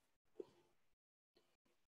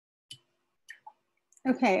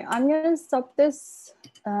 Okay, I'm gonna stop this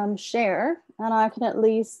share and I can at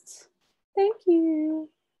least, thank you.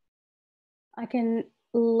 I can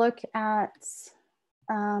look at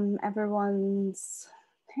everyone's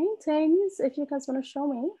paintings if you guys want to show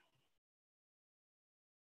me.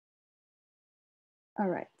 All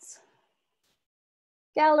right.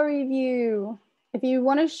 Gallery view. If you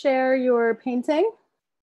want to share your painting,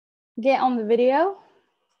 get on the video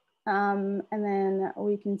and then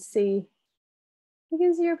we can see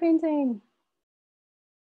your painting.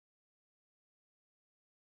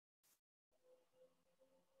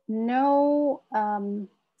 No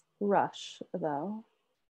rush though.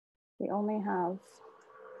 We only have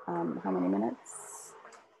how many minutes?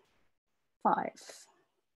 5.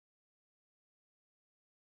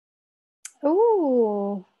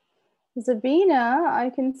 Oh, Zabina, I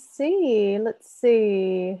can see. Let's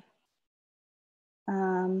see.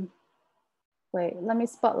 Wait, let me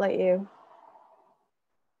spotlight you.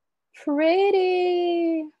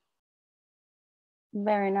 Pretty.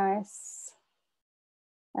 Very nice.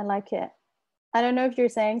 I like it. I don't know if you're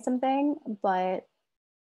saying something, but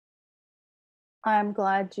I'm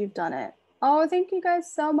glad you've done it. Oh, thank you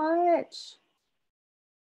guys so much.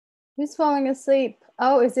 Who's falling asleep?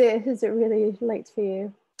 Oh, is it really late for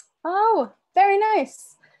you? Oh, very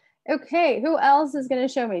nice. Okay, who else is going to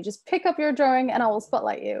show me? Just pick up your drawing and I will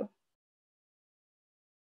spotlight you.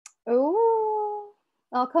 Oh,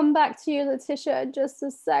 I'll come back to you, Letitia, in just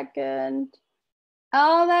a second.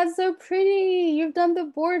 Oh, that's so pretty. You've done the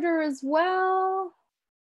border as well.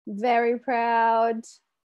 Very proud.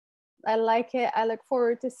 I like it. I look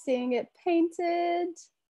forward to seeing it painted.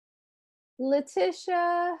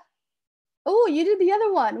 Letitia. Oh, you did the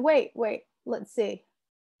other one. Wait, let's see.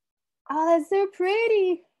 Oh, that's so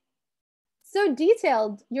pretty. So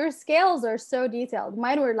detailed. Your scales are so detailed.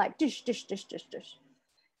 Mine were like dish, dish, dish, dish, dish.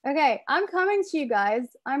 Okay, I'm coming to you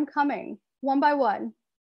guys. I'm coming one by one.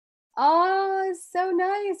 Oh, so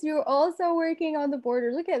nice. You're also working on the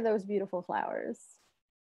border. Look at those beautiful flowers.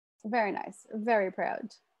 Very nice. Very proud.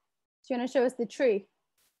 Do you want to show us the tree?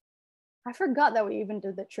 I forgot that we even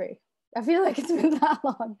did the tree. I feel like it's been that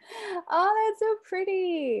long. Oh, that's so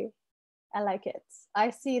pretty. I like it. I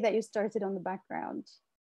see that you started on the background.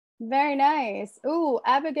 Very nice. Oh,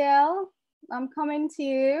 Abigail, I'm coming to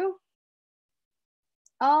you.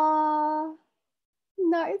 Oh,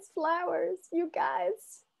 nice flowers, you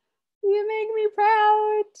guys. You make me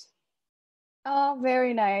proud. Oh,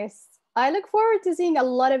 very nice. I look forward to seeing a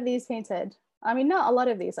lot of these painted. I mean, not a lot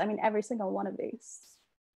of these. I mean, every single one of these.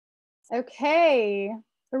 Okay.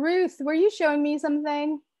 Ruth, were you showing me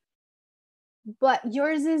something? But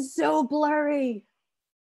yours is so blurry.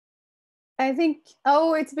 I think,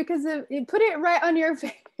 oh, it's because of, you put it right on your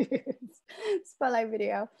face. Spotlight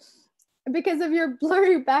video. Because of your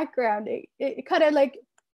blurry background, it kind of like,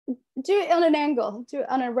 do it on an angle, do it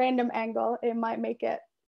on a random angle. It might make it.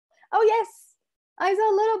 Oh, yes. I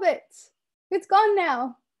saw a little bit. It's gone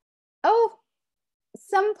now. Oh,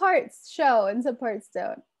 some parts show and some parts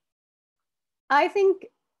don't. I think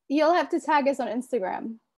you'll have to tag us on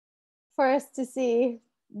Instagram for us to see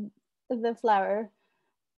the flower.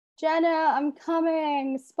 Jenna, I'm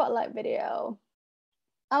coming. Spotlight video.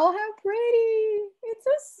 Oh, how pretty. It's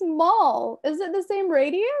so small. Is it the same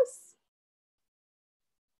radius?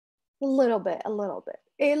 A little bit, a little bit.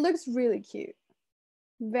 It looks really cute.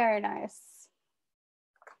 Very nice.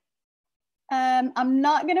 I'm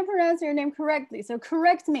not gonna pronounce your name correctly, so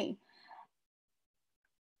correct me.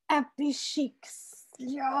 Abhisheks.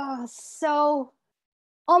 Yeah, so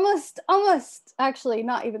almost, actually,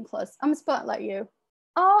 not even close. I'm gonna spotlight you.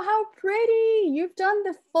 Oh, how pretty. You've done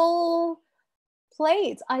the full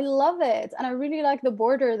plate. I love it. And I really like the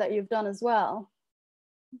border that you've done as well.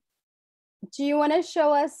 Do you want to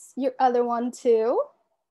show us your other one too?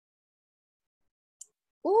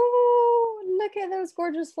 Ooh, look at those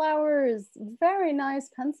gorgeous flowers. Very nice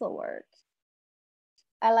pencil work.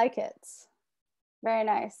 I like it. Very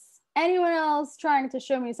nice. Anyone else trying to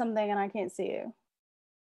show me something and I can't see you?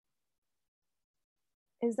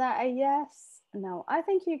 Is that a yes? No, I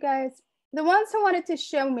think you guys, the ones who wanted to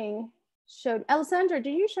show me, showed. Alessandra,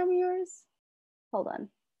 did you show me yours? Hold on.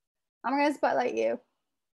 I'm gonna spotlight you.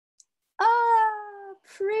 Ah,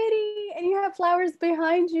 pretty. And you have flowers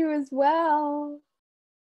behind you as well.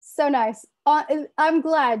 So nice. I'm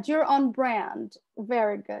glad you're on brand.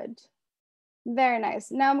 Very good. Very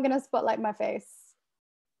nice. Now I'm gonna spotlight my face.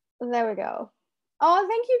 There we go. Oh,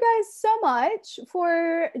 thank you guys so much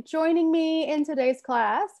for joining me in today's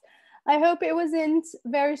class. I hope it wasn't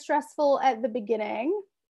very stressful at the beginning.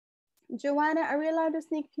 Joanna, are we allowed a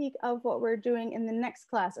sneak peek of what we're doing in the next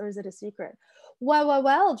class, or is it a secret?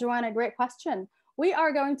 Well, Joanna, great question. We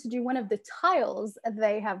are going to do one of the tiles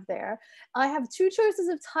they have there. I have two choices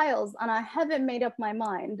of tiles and I haven't made up my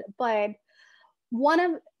mind, but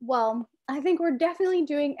I think we're definitely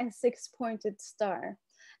doing a 6-pointed star.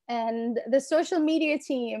 And the social media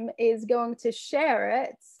team is going to share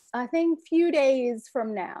it, I think, a few days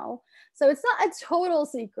from now. So it's not a total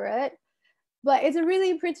secret, but it's a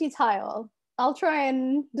really pretty tile. I'll try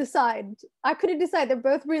and decide. I couldn't decide. They're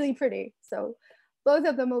both really pretty. So both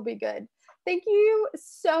of them will be good. Thank you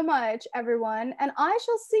so much, everyone. And I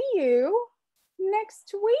shall see you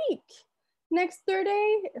next week. Next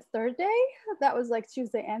Thursday? That was like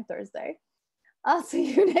Tuesday and Thursday. I'll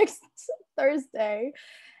see you next Thursday.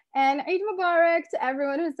 And Eid Mubarak to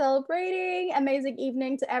everyone who's celebrating. Amazing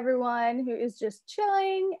evening to everyone who is just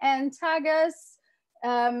chilling. And tag us.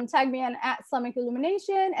 Tag me on @Islamic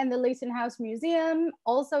Illumination and the Leighton House Museum.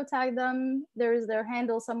 Also tag them. There's their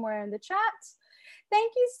handle somewhere in the chat.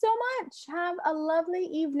 Thank you so much. Have a lovely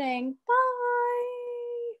evening. Bye.